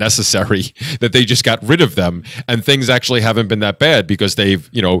or unnecessary that they just got rid of them. And things actually haven't been that bad because they've,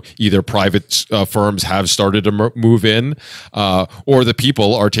 you know, either private firms have started to move in or the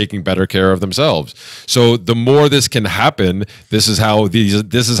people are taking better care of themselves. So the more this can happen, this is how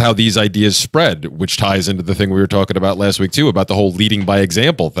these ideas spread, which ties into the thing we were talking about last week too, about the whole leading by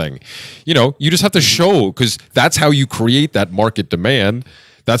example thing. You know, you just have to show, because that's how you create that market demand.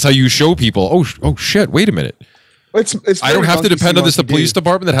 That's how you show people, oh shit, wait a minute. I don't have to depend on the police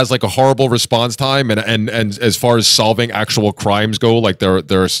department that has like a horrible response time and as far as solving actual crimes go, like their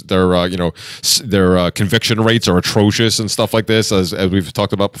conviction rates are atrocious and stuff like this, as we've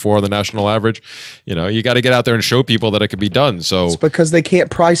talked about before on the national average. You know, you got to get out there and show people that it can be done. So it's because they can't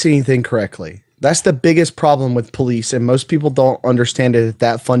price anything correctly. That's the biggest problem with police, and most people don't understand it at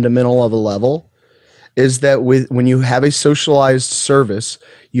that fundamental of a level. Is that when you have a socialized service,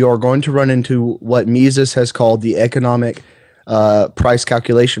 you are going to run into what Mises has called the economic price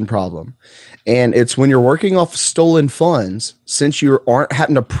calculation problem. And it's when you're working off stolen funds, since you aren't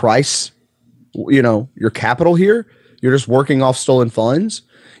having to price, your capital here, you're just working off stolen funds.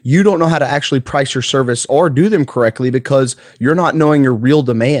 You don't know how to actually price your service or do them correctly because you're not knowing your real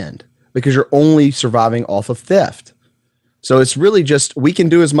demand, because you're only surviving off of theft. So it's really just, we can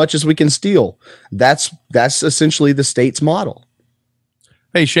do as much as we can steal. That's essentially the state's model.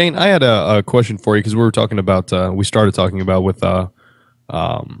 Hey, Shane, I had a question for you, because we started talking about with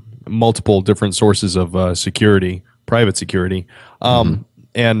multiple different sources of security, private security. And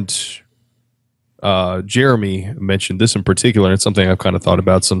Jeremy mentioned this in particular, and it's something I've kind of thought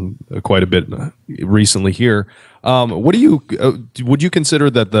about quite a bit recently here. What do you would you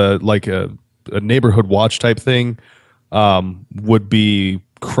consider that a neighborhood watch type thing would be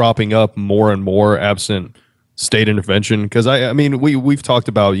cropping up more and more absent state intervention? Because I mean we've talked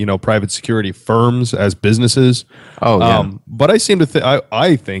about private security firms as businesses. But I seem to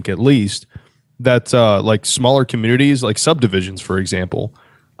I think at least that like smaller communities, like subdivisions, for example.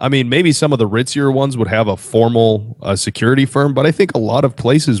 I mean, maybe some of the ritzier ones would have a formal security firm, but I think a lot of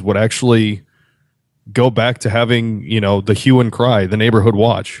places would actually go back to having, the hue and cry, the neighborhood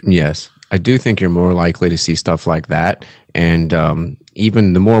watch. Yes, I do think you're more likely to see stuff like that. And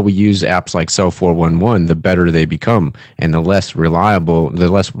even the more we use apps like Cell 411, the better they become. And the less reliable, the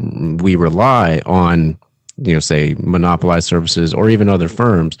less we rely on, say monopolized services or even other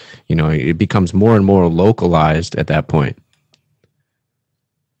firms, it becomes more and more localized at that point.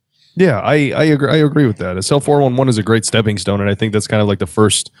 Yeah, I agree with that. A Cell 411 is a great stepping stone, and I think that's kind of like the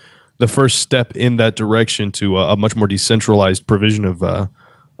first step in that direction to a much more decentralized provision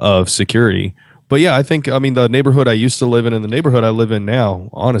of security. But yeah, I think the neighborhood I used to live in and the neighborhood I live in now,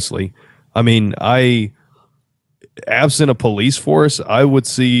 honestly, absent a police force, I would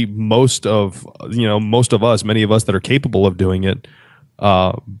see most of us, many of us that are capable of doing it,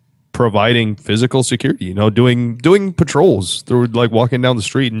 providing physical security, doing patrols through, like walking down the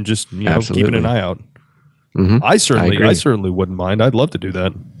street and just keeping an eye out. I certainly wouldn't mind. I'd love to do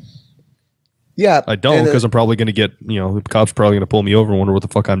that. Yeah, I don't, because I'm probably going to get the cops probably going to pull me over and wonder what the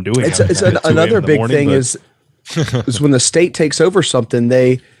fuck I'm doing. It's another big thing is when the state takes over something,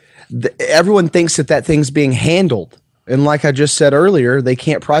 everyone thinks that thing's being handled, and like I just said earlier, they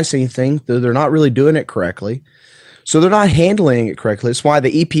can't price anything. They're not really doing it correctly. So they're not handling it correctly. That's why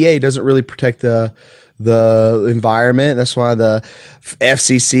the EPA doesn't really protect the environment. That's why the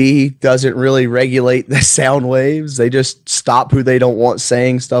FCC doesn't really regulate the sound waves. They just stop who they don't want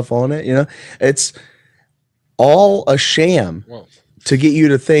saying stuff on it. It's all a sham to get you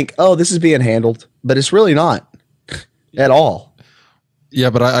to think, oh, this is being handled, but it's really not at all. Yeah,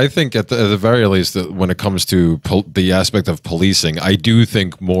 but I think at the very least, that when it comes to the aspect of policing, I do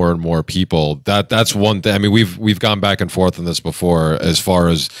think more and more people that's one thing. I mean, we've gone back and forth on this before, as far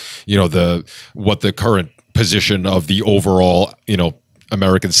as what the current position of the overall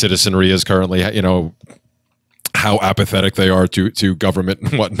American citizenry is currently. How apathetic they are to government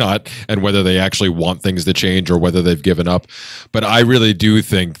and whatnot, and whether they actually want things to change or whether they've given up. But I really do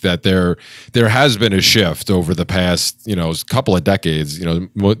think that there has been a shift over the past, couple of decades,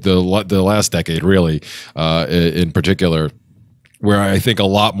 the last decade really, in particular, where I think a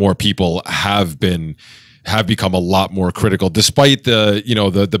lot more people have become a lot more critical, despite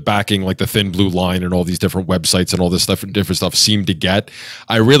the backing, like the thin blue line and all these different websites and all this different stuff seem to get.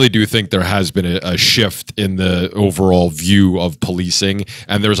 I really do think there has been a shift in the overall view of policing,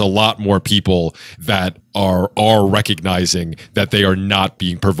 and there's a lot more people that are recognizing that they are not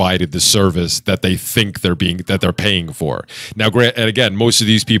being provided the service that they think they're paying for. Now, and again, most of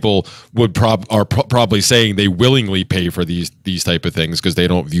these people are probably saying they willingly pay for these type of things because they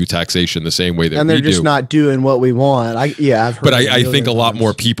don't view taxation the same way that we do. And they're just not doing what we want. I've heard. But I think a lot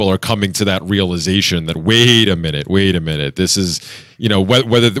more people are coming to that realization that wait a minute, this is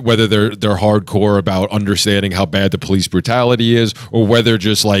whether they're hardcore about understanding how bad the police brutality is, or whether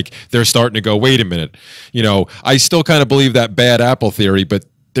just like they're starting to go, wait a minute, I still kind of believe that bad apple theory, but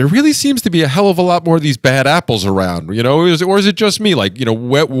there really seems to be a hell of a lot more of these bad apples around, or is it just me? Like,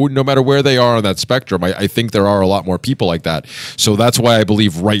 no matter where they are on that spectrum, I think there are a lot more people like that. So that's why I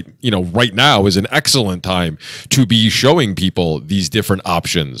believe right now is an excellent time to be showing people these different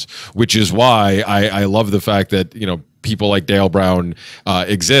options, which is why I love the fact that, people like Dale Brown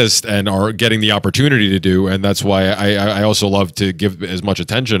exist and are getting the opportunity to do, and that's why I also love to give as much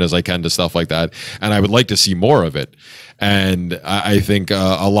attention as I can to stuff like that, and I would like to see more of it. And I think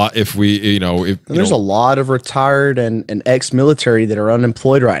a lot, if we, there's a lot of retired and ex-military that are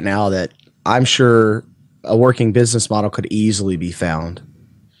unemployed right now that I'm sure a working business model could easily be found.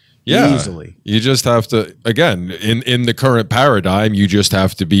 Yeah, easily. You just have to, again, in the current paradigm, you just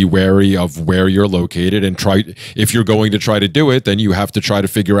have to be wary of where you're located and if you're going to try to do it, then you have to try to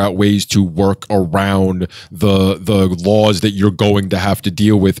figure out ways to work around the laws that you're going to have to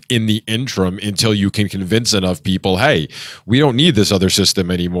deal with in the interim until you can convince enough people, hey, we don't need this other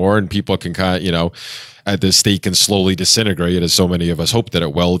system anymore, and people can kind of, the state can slowly disintegrate, as so many of us hope that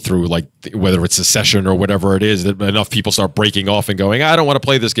it will, through like whether it's secession or whatever it is, that enough people start breaking off and going, I don't want to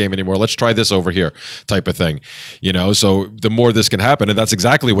play this game anymore, let's try this over here, type of thing. So the more this can happen, and that's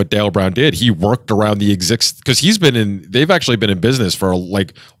exactly what Dale Brown did. He worked around the because they've actually been in business for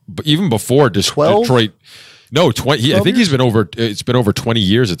like even before Detroit. No, 20. I think it's been over 20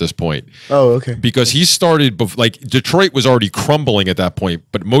 years at this point. Oh, okay. Because he started, like, Detroit was already crumbling at that point,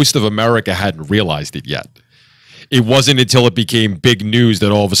 but most of America hadn't realized it yet. It wasn't until it became big news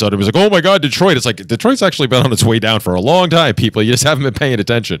that all of a sudden it was like, oh my God, Detroit. It's like, Detroit's actually been on its way down for a long time, people. You just haven't been paying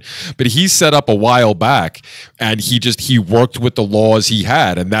attention. But he set up a while back, and he worked with the laws he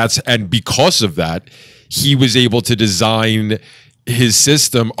had. And because of that, he was able to design his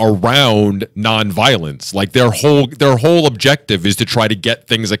system around nonviolence. Like their whole objective is to try to get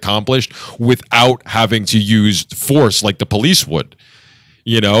things accomplished without having to use force like the police would.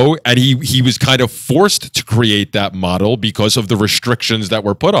 And he was kind of forced to create that model because of the restrictions that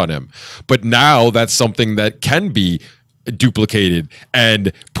were put on him. But now that's something that can be duplicated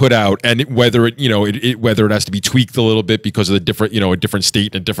and put out, and whether it has to be tweaked a little bit because of the different a different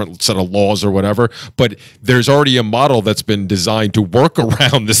state and a different set of laws or whatever, but there's already a model that's been designed to work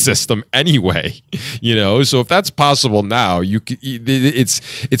around the system anyway. So if that's possible now,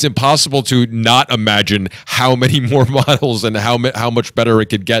 it's impossible to not imagine how many more models and how much better it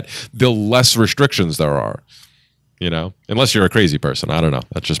could get the less restrictions there are. Unless you're a crazy person. I don't know.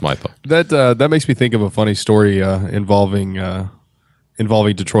 That's just my thought. That makes me think of a funny story involving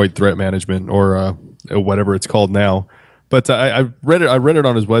Detroit threat management, or whatever it's called now. But I read it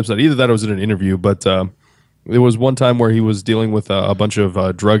on his website. Either that or was in an interview. But it was one time where he was dealing with a bunch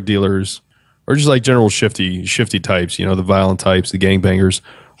of drug dealers, or just like general shifty types. The violent types, the gangbangers,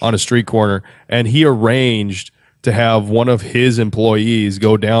 on a street corner, and he arranged to have one of his employees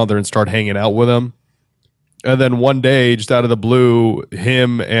go down there and start hanging out with him. And then one day, just out of the blue,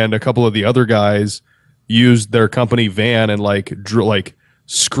 him and a couple of the other guys used their company van and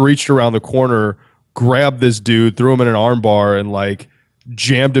screeched around the corner, grabbed this dude, threw him in an arm bar, and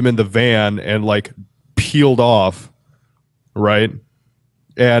jammed him in the van and peeled off. Right.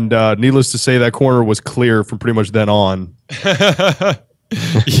 And needless to say, that corner was clear from pretty much then on.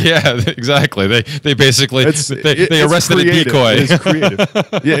 Yeah, exactly. They basically they arrested a decoy. It's creative.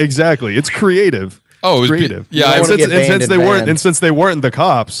 Yeah, exactly. It's creative. Oh, it was creative. Yeah, and since they weren't the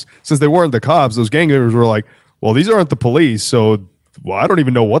cops, those gangbangers were like, well, these aren't the police, so I don't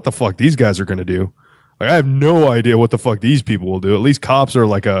even know what the fuck these guys are going to do. I have no idea what the fuck these people will do. At least cops are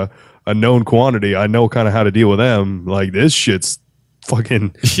like a known quantity. I know kind of how to deal with them. Like, this shit's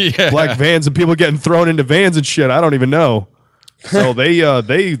fucking black vans and people getting thrown into vans and shit. I don't even know. So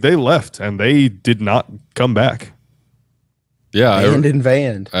they left and they did not come back. Yeah, I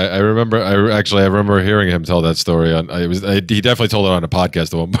remember hearing him tell that story. He definitely told it on a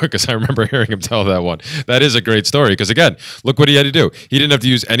podcast at one point, because I remember hearing him tell that one. That is a great story, because again, look what he had to do. He didn't have to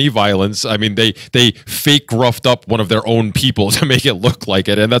use any violence. I mean, they fake roughed up one of their own people to make it look like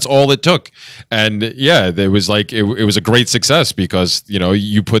it, and that's all it took. And yeah, it was a great success, because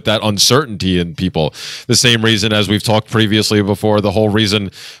you put that uncertainty in people. The same reason, as we've talked previously before, the whole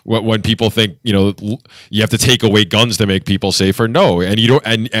reason when people think you have to take away guns to make people safer. No, and you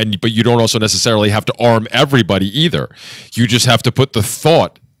don't, but you don't also necessarily have to arm everybody either. You just have to put the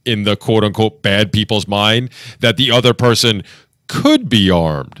thought in the quote unquote bad people's mind that the other person could be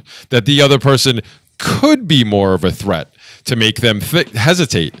armed, that the other person could be more of a threat, to make them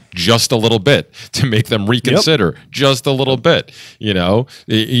hesitate just a little bit, to make them reconsider just a little bit.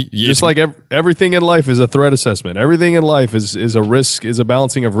 Just like everything in life is a threat assessment. Everything in life is a risk, is a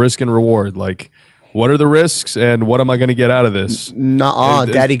balancing of risk and reward. Like, what are the risks, and what am I going to get out of this?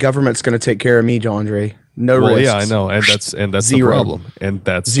 Daddy government's going to take care of me, Andrei. No risks. Yeah, I know, and that's Zero. the problem. And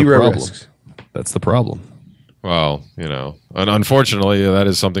that's Zero the problem. risks. That's the problem. Well, and unfortunately, that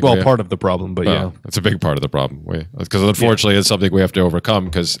is something. Part of the problem, but yeah, it's a big part of the problem. Because unfortunately, it's something we have to overcome.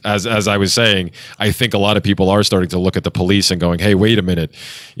 Because as I was saying, I think a lot of people are starting to look at the police and going, "Hey, wait a minute,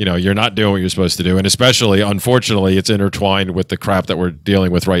 you're not doing what you're supposed to do." And especially, unfortunately, it's intertwined with the crap that we're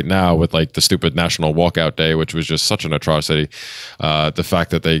dealing with right now, with the stupid National Walkout Day, which was just such an atrocity. The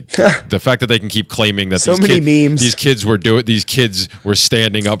fact that they can keep claiming that these kids were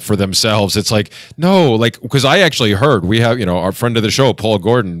standing up for themselves. It's like, no, because I actually heard, we have, our friend of the show, Paul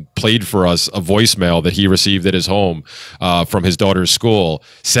Gordon, played for us a voicemail that he received at his home from his daughter's school,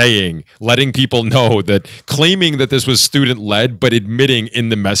 letting people know that, claiming that this was student-led, but admitting in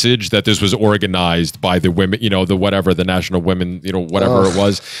the message that this was organized by the women, the National Women, whatever it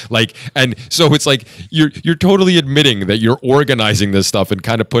was. Like, and so it's like, you're totally admitting that you're organizing this stuff and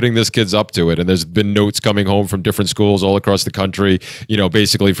kind of putting this kids up to it. And there's been notes coming home from different schools all across the country,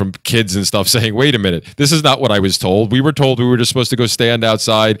 basically from kids and stuff saying, wait a minute, this is not what I was told. We were told we were just supposed to go stand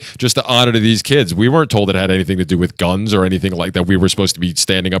outside just to honor these kids. We weren't told it had anything to do with guns or anything like that. We were supposed to be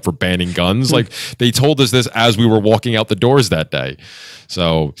standing up for banning guns. Like, they told us this as we were walking out the doors that day.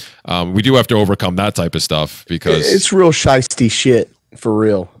 So we do have to overcome that type of stuff, because it's real shiesty shit, for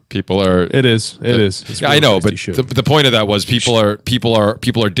real. People are. It is. It's I know, but the point of that was people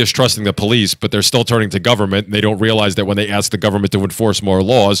are distrusting the police, but they're still turning to government, and they don't realize that when they ask the government to enforce more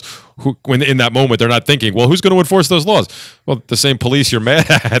laws, when in that moment they're not thinking, well, who's going to enforce those laws? Well, the same police you're mad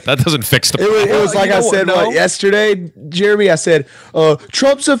at. That doesn't fix the problem. It was like I said yesterday, Jeremy. I said,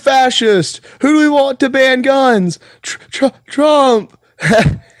 Trump's a fascist. Who do we want to ban guns? Trump.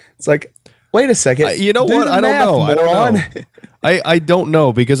 It's like, wait a second. You know what? I don't know. I don't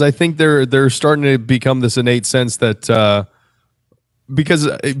know, because I think they're starting to become this innate sense that because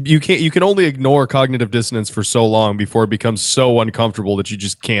you can only ignore cognitive dissonance for so long before it becomes so uncomfortable that you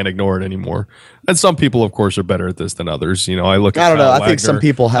just can't ignore it anymore. And some people, of course, are better at this than others. I look at I don't know. Wagner. I think some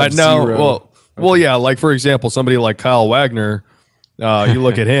people have zero. Well, yeah. Like, for example, somebody like Kyle Wagner, you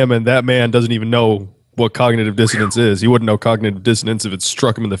look at him, and that man doesn't even know what cognitive dissonance is. He wouldn't know cognitive dissonance if it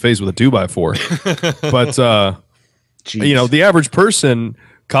struck him in the face with a 2x4. But the average person,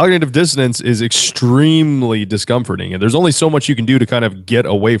 cognitive dissonance is extremely discomforting, and there's only so much you can do to kind of get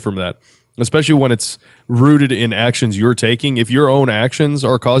away from that, especially when it's rooted in actions you're taking. If your own actions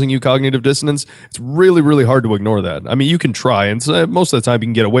are causing you cognitive dissonance, it's really, really hard to ignore that. I mean, you can try, and most of the time you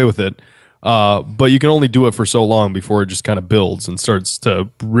can get away with it, but you can only do it for so long before it just kind of builds and starts to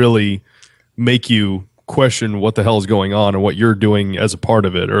really make you question what the hell is going on and what you're doing as a part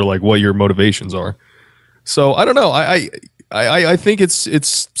of it, or like what your motivations are. So I don't know. I think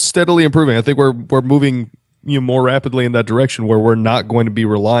it's steadily improving. I think we're moving more rapidly in that direction, where we're not going to be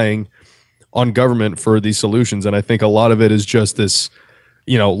relying on government for these solutions. And I think a lot of it is just this,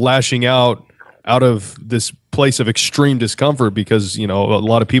 lashing out of this place of extreme discomfort, because a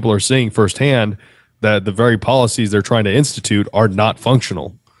lot of people are seeing firsthand that the very policies they're trying to institute are not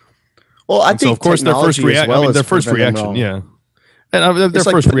functional. Well, I think so, of course, their first reaction, yeah, and their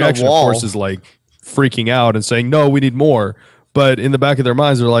first reaction, of course, is like freaking out and saying, no, we need more. But in the back of their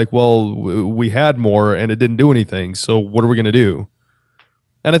minds, they're like, well, we had more and it didn't do anything. So what are we going to do?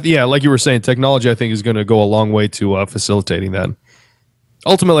 And like you were saying, technology, I think, is going to go a long way to facilitating that.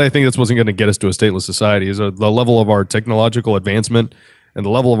 Ultimately, I think that's what's going to get us to a stateless society, is the level of our technological advancement, and the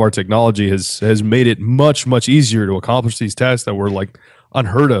level of our technology has made it much, much easier to accomplish these tasks that were like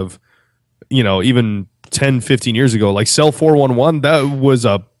unheard of, even 10, 15 years ago. Like Cell 411, that was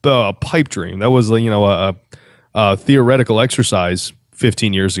a pipe dream. That was a theoretical exercise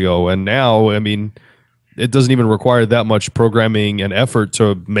 15 years ago. And now, I mean, it doesn't even require that much programming and effort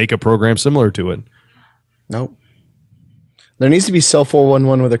to make a program similar to it. Nope. There needs to be Cell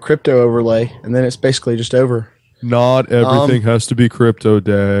 411 with a crypto overlay, and then it's basically just over. Not everything has to be crypto,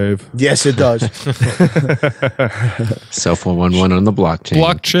 Dave. Yes, it does. Cell 411 on the blockchain.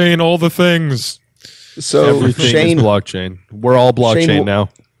 Blockchain, all the things. So everything Shane, is blockchain. We're all blockchain Shane, now.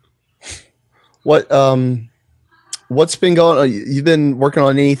 What's been going on? You've been working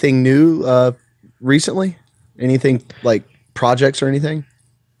on anything new recently? Anything like projects or anything?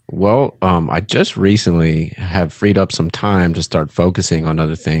 Well, I just recently have freed up some time to start focusing on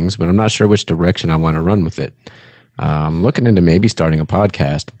other things, but I'm not sure which direction I want to run with it. I'm looking into maybe starting a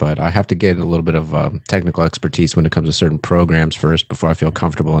podcast, but I have to get a little bit of technical expertise when it comes to certain programs first before I feel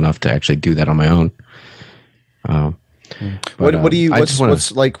comfortable enough to actually do that on my own.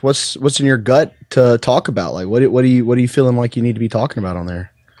 What's in your gut to talk about? Like, what are you feeling like you need to be talking about on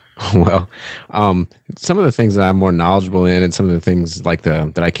there? Well, some of the things that I'm more knowledgeable in, and some of the things like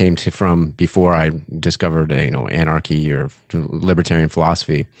that I came to from before I discovered anarchy or libertarian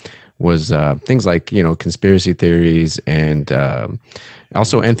philosophy, was things like conspiracy theories, and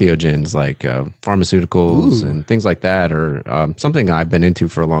also entheogens like pharmaceuticals. Ooh. And things like that, or something I've been into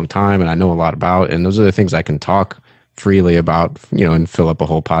for a long time and I know a lot about, and those are the things I can talk freely about, and fill up a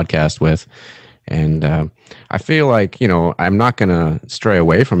whole podcast with. And I feel like, I'm not going to stray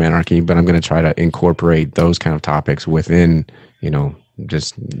away from anarchy, but I'm going to try to incorporate those kind of topics within,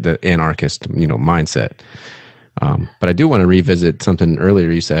 just the anarchist, mindset. But I do want to revisit something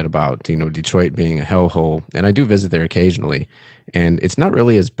earlier you said about, Detroit being a hellhole. And I do visit there occasionally. And it's not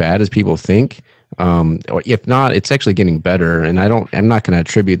really as bad as people think. Or if not, it's actually getting better. And I'm not going to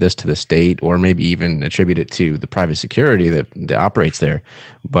attribute this to the state or maybe even attribute it to the private security that operates there.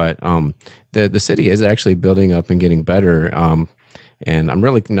 But the city is actually building up and getting better. And I'm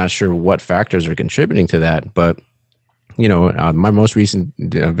really not sure what factors are contributing to that. But my most recent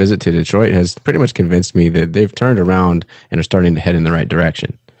visit to Detroit has pretty much convinced me that they've turned around and are starting to head in the right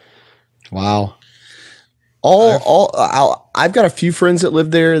direction. Wow. I've got a few friends that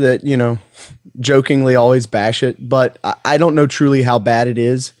live there that, jokingly always bash it, but I don't know truly how bad it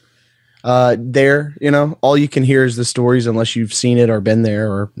is there. All you can hear is the stories unless you've seen it or been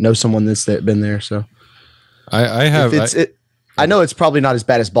there or know someone that's been there. So I know it's probably not as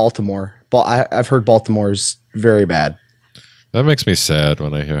bad as Baltimore, but I've heard Baltimore is very bad. That makes me sad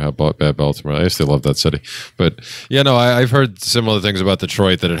when I hear how bad Baltimore. I used to love that city, but I've heard similar things about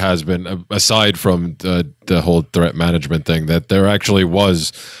Detroit, that it has been, aside from the whole threat management thing, that there actually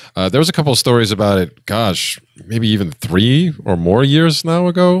was. There was a couple of stories about it. Gosh, maybe even 3 or more years now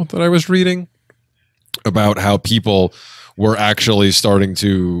ago that I was reading about how people were actually starting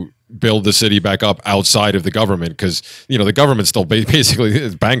to build the city back up outside of the government, because the government still basically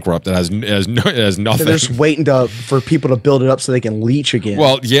is bankrupt. It has nothing. They're just waiting for people to build it up so they can leech again.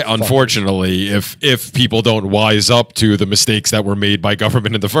 Well, yeah, unfortunately, if people don't wise up to the mistakes that were made by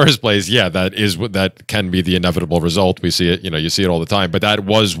government in the first place, that can be the inevitable result. We see it, you see it all the time. But that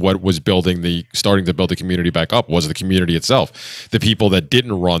was what was starting to build the community back up, was the community itself. The people that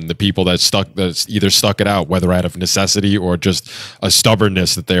didn't run, the people that either stuck it out, whether out of necessity or just a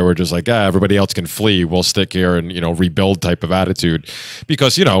stubbornness, that they were just like, everybody else can flee, we'll stick here and rebuild type of attitude.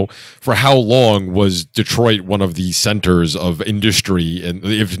 Because for how long was Detroit one of the centers of industry, and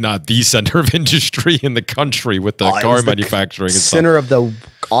if not the center of industry in the country, with the car manufacturing and center of the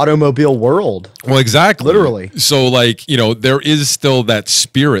automobile world? Well, exactly, literally. So there is still that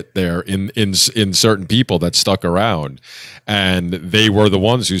spirit there in certain people that stuck around, and they were the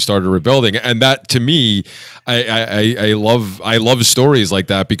ones who started rebuilding. And that, to me, I love stories like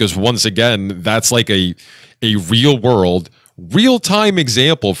that, because once again, that's like a real world, real time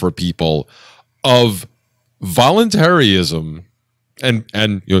example for people of voluntarism and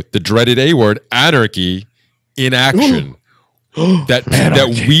the dreaded A word, anarchy, in action.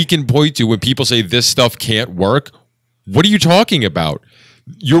 that we can point to when people say this stuff can't work. What are you talking about?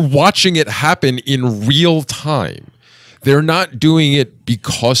 You're watching it happen in real time. They're not doing it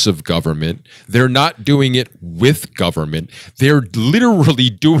because of government. They're not doing it with government. They're literally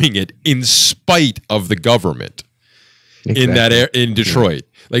doing it in spite of the government. Exactly. In Detroit.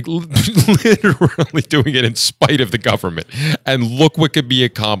 Like literally doing it in spite of the government. And look what could be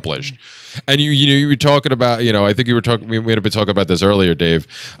accomplished. And you were talking about, I think we might have been talking about this earlier, Dave.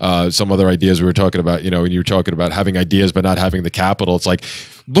 Some other ideas we were talking about, and you were talking about having ideas but not having the capital. It's like,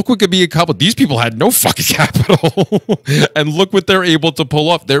 look what could be accomplished. These people had no fucking capital. And look what they're able to pull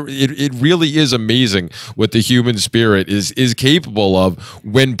off. It really is amazing what the human spirit is capable of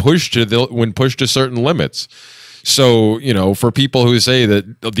when pushed to certain limits. So, for people who say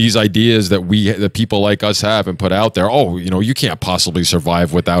that these ideas that people like us have and put out there, you can't possibly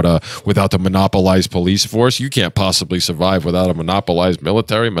survive without the monopolized police force. You can't possibly survive without a monopolized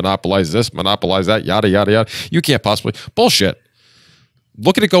military, monopolize this, monopolize that, yada, yada, yada. You can't possibly. Bullshit.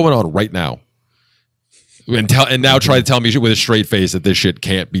 Look at it going on right now. And now try to tell me with a straight face that this shit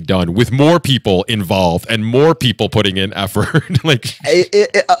can't be done with more people involved and more people putting in effort.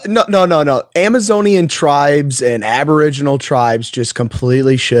 No. Amazonian tribes and Aboriginal tribes just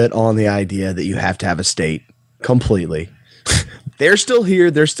completely shit on the idea that you have to have a state. Completely. They're still here.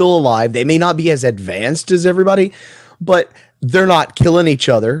 They're still alive. They may not be as advanced as everybody, but they're not killing each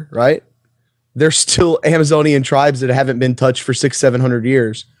other, right? They're still Amazonian tribes that haven't been touched for 600-700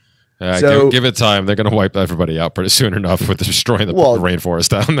 years. So give it time. They're going to wipe everybody out pretty soon enough with destroying the rainforest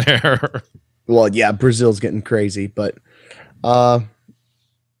down there. Well, yeah, Brazil's getting crazy, but I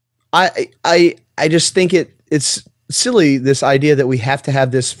just think it's silly, this idea that we have to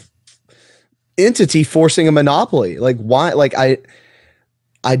have this entity forcing a monopoly. Like, why? Like,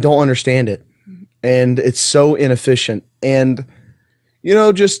 I don't understand it, and it's so inefficient. And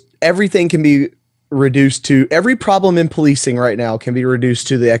just everything can be reduced to, every problem in policing right now can be reduced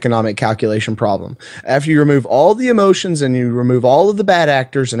to the economic calculation problem. After you remove all the emotions and you remove all of the bad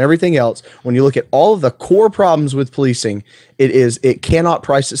actors and everything else, when you look at all of the core problems with policing, it cannot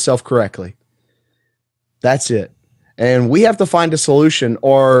price itself correctly. That's it. And we have to find a solution,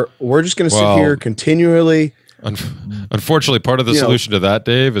 or we're just going to sit here continually Unfortunately, part of the solution to that,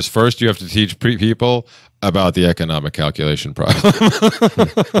 Dave, is first you have to teach people about the economic calculation problem.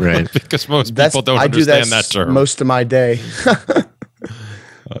 Right. Because most people don't understand that term. Most of my day.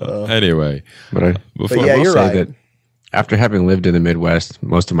 Anyway. But yeah, you're right. That after having lived in the Midwest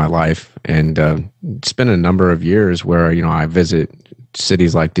most of my life and spent a number of years where, I visit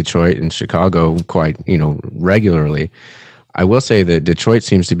cities like Detroit and Chicago quite, regularly, I will say that Detroit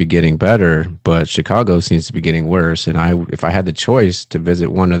seems to be getting better, but Chicago seems to be getting worse. And if I had the choice to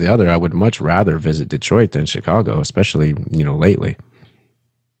visit one or the other, I would much rather visit Detroit than Chicago, especially, lately.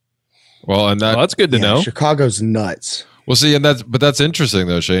 Well, and that's good to know. Chicago's nuts. Well, see, but that's interesting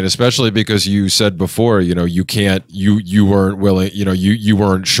though, Shane, especially because you said before, you weren't willing, you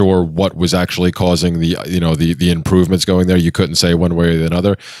weren't sure what was actually causing the improvements going there. You couldn't say one way or the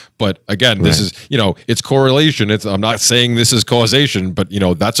other. But again, this is, it's correlation. I'm not saying this is causation, but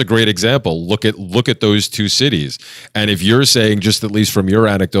that's a great example. Look at those two cities. And if you're saying, just at least from your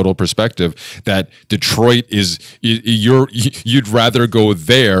anecdotal perspective, that Detroit is, you'd rather go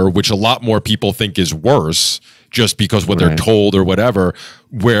there, which a lot more people think is worse, just because what they're told or whatever,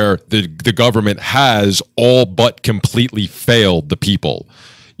 where the government has all but completely failed the people.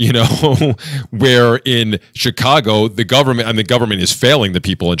 Where in Chicago, the government is failing the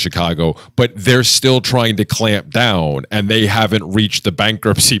people in Chicago, but they're still trying to clamp down, and they haven't reached the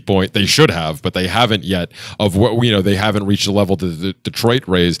bankruptcy point. They should have, but they haven't yet, of what, they haven't reached the level that Detroit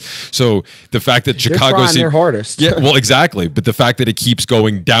raised. So the fact that Chicago, they're trying their hardest. Yeah, well, exactly. But the fact that it keeps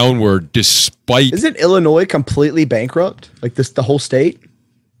going downward despite. Isn't Illinois completely bankrupt? Like the whole state?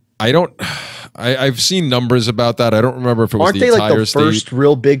 I've seen numbers about that. I don't remember if it was Aren't the they entire like the state. first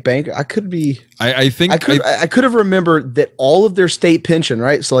real big bank? I could be. I think I could have remembered that all of their state pension,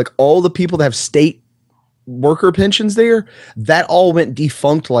 right? So like all the people that have state worker pensions there, that all went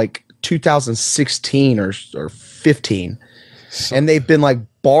defunct like 2016 or 15, and they've been like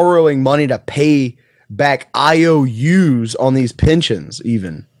borrowing money to pay back IOUs on these pensions.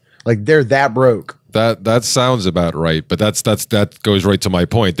 Even like they're that broke. That sounds about right, but that goes right to my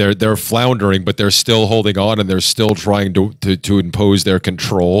point. They're floundering, but they're still holding on, and they're still trying to impose their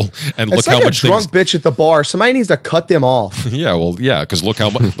control. And it's look like how much drunk bitch at the bar. Somebody needs to cut them off. Yeah, well, yeah, because look how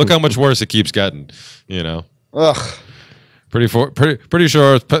much worse it keeps getting. Ugh. Pretty sure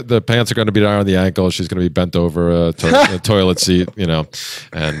the pants are going to be down on the ankle. She's going to be bent over a toilet seat,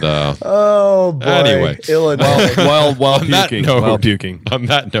 and oh boy. Anyway, Illinois. while puking. On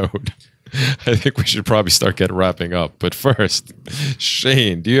that note, I think we should probably start wrapping up. But first,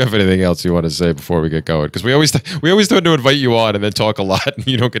 Shane, do you have anything else you want to say before we get going? Because we always tend to invite you on and then talk a lot, and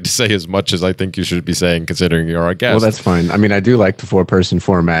you don't get to say as much as I think you should be saying, considering you're our guest. Well, that's fine. I mean, I do like the 4-person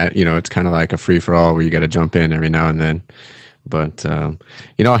format. It's kind of like a free-for-all where you got to jump in every now and then. But,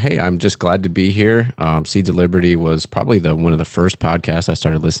 hey, I'm just glad to be here. Seeds of Liberty was probably one of the first podcasts I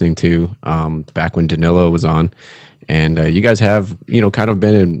started listening to back when Danilo was on. And you guys have, kind of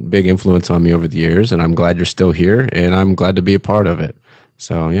been a big influence on me over the years. And I'm glad you're still here. And I'm glad to be a part of it.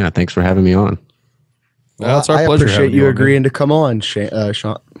 So, yeah, thanks for having me on. Well, it's our pleasure. I appreciate you agreeing to come on,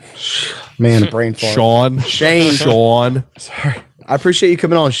 Sean. Man, brain fart. Shane. Sorry. I appreciate you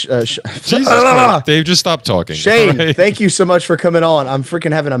coming on. Jesus Christ. Dave, just stop talking. Shane, right? Thank you so much for coming on. I'm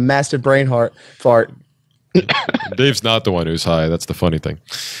freaking having a massive brain fart. Dave's not the one who's high. That's the funny thing.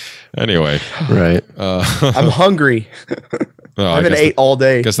 Anyway. Right. I'm hungry. I haven't ate all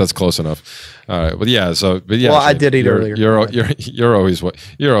day. I guess that's close enough. All right. Well, yeah. Well, Shane, I did eat earlier. You're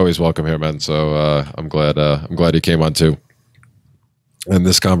always welcome here, man. So I'm glad you came on too. And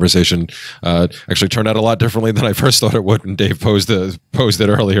this conversation actually turned out a lot differently than I first thought it would. And Dave posed it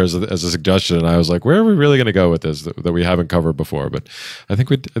earlier as a suggestion, and I was like, "Where are we really going to go with this that we haven't covered before?" But I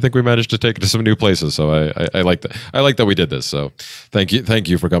think we managed to take it to some new places. So I like that. I like that we did this. So thank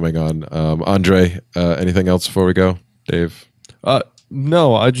you for coming on, Andrei. Anything else before we go, Dave?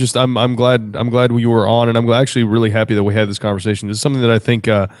 No, I'm glad you were on, and I'm actually really happy that we had this conversation. This is something that I think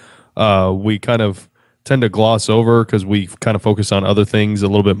we kind of tend to gloss over because we kind of focus on other things a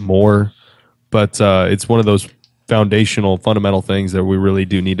little bit more, but it's one of those fundamental things that we really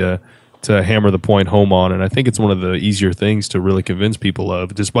do need to hammer the point home on, and I think it's one of the easier things to really convince people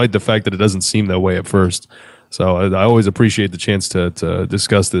of, despite the fact that it doesn't seem that way at first. So I always appreciate the chance to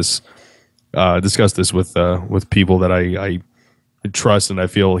discuss this with people that I trust and I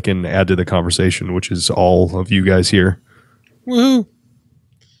feel can add to the conversation, which is all of you guys here. Woohoo!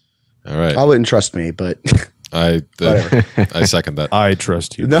 All right. I wouldn't trust me, but I second that. I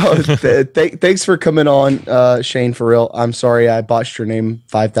trust you. No, thanks for coming on, Shane. For real, I'm sorry I botched your name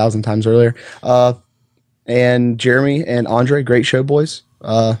 5,000 times earlier. And Jeremy and Andrei, great show, boys.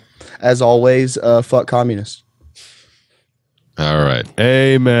 As always, fuck communists. All right.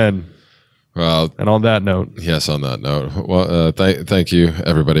 Amen. Well, and on that note, yes, on that note, well, thank you,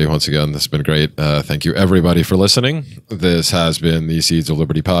 everybody, once again. This has been great. Thank you, everybody, for listening. This has been the Seeds of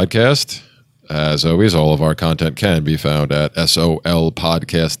Liberty podcast. As always, all of our content can be found at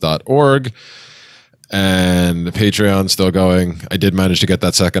solpodcast.org. And Patreon's still going. I did manage to get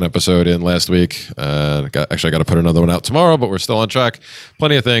that second episode in last week. I got to put another one out tomorrow, but we're still on track.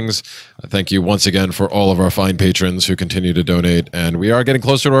 Plenty of things. Thank you once again for all of our fine patrons who continue to donate. And we are getting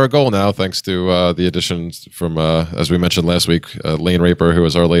closer to our goal now, thanks to the additions from, as we mentioned last week, Lane Raper, who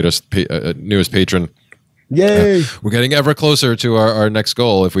is our latest newest patron. Yay! We're getting ever closer to our next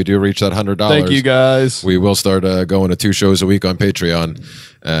goal. If we do reach that $100, thank you guys. We will start going to 2 shows a week on Patreon.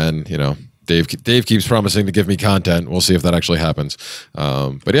 And, you know, Dave keeps promising to give me content. We'll see if that actually happens.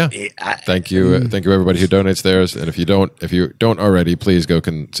 But yeah, thank you everybody who donates theirs. And if you don't already, please go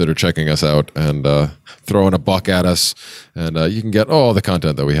consider checking us out and throwing $1 at us, and you can get all the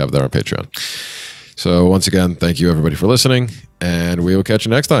content that we have there on Patreon. So once again, thank you everybody for listening, and we will catch you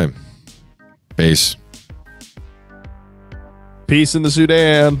next time. Peace. Peace in the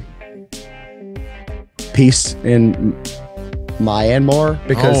Sudan. Peace in Myanmar,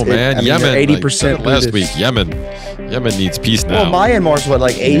 because Yemen. 80% last week. Yemen needs peace now. Well, Myanmar's what,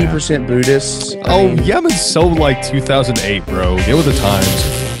 like 80% Buddhists. Yemen's so like 2008, bro. Get with the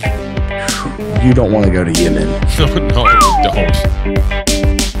times. You don't want to go to Yemen. No, don't.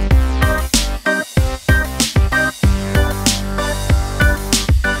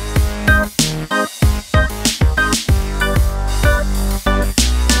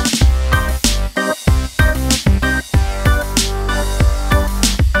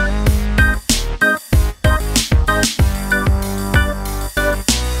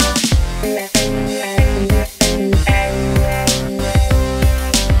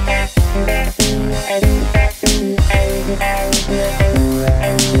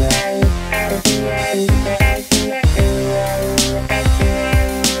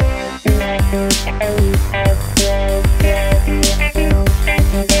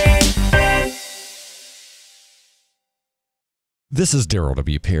 This is Daryl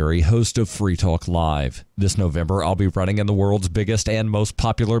W. Perry, host of Free Talk Live. This November, I'll be running in the world's biggest and most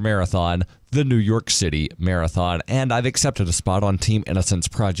popular marathon, the New York City Marathon, and I've accepted a spot on Team Innocence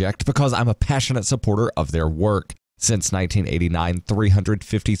Project because I'm a passionate supporter of their work. Since 1989,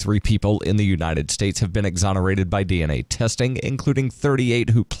 353 people in the United States have been exonerated by DNA testing, including 38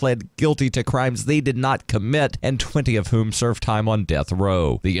 who pled guilty to crimes they did not commit, and 20 of whom served time on death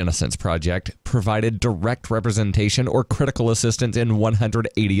row. The Innocence Project provided direct representation or critical assistance in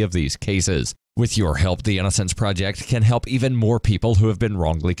 180 of these cases. With your help, the Innocence Project can help even more people who have been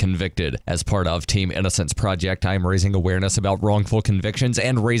wrongly convicted. As part of Team Innocence Project, I'm raising awareness about wrongful convictions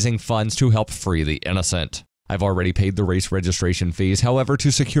and raising funds to help free the innocent. I've already paid the race registration fees. However,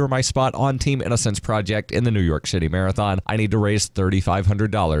 to secure my spot on Team Innocence Project in the New York City Marathon, I need to raise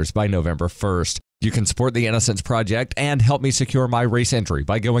 $3,500 by November 1st. You can support the Innocence Project and help me secure my race entry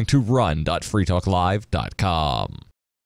by going to run.freetalklive.com.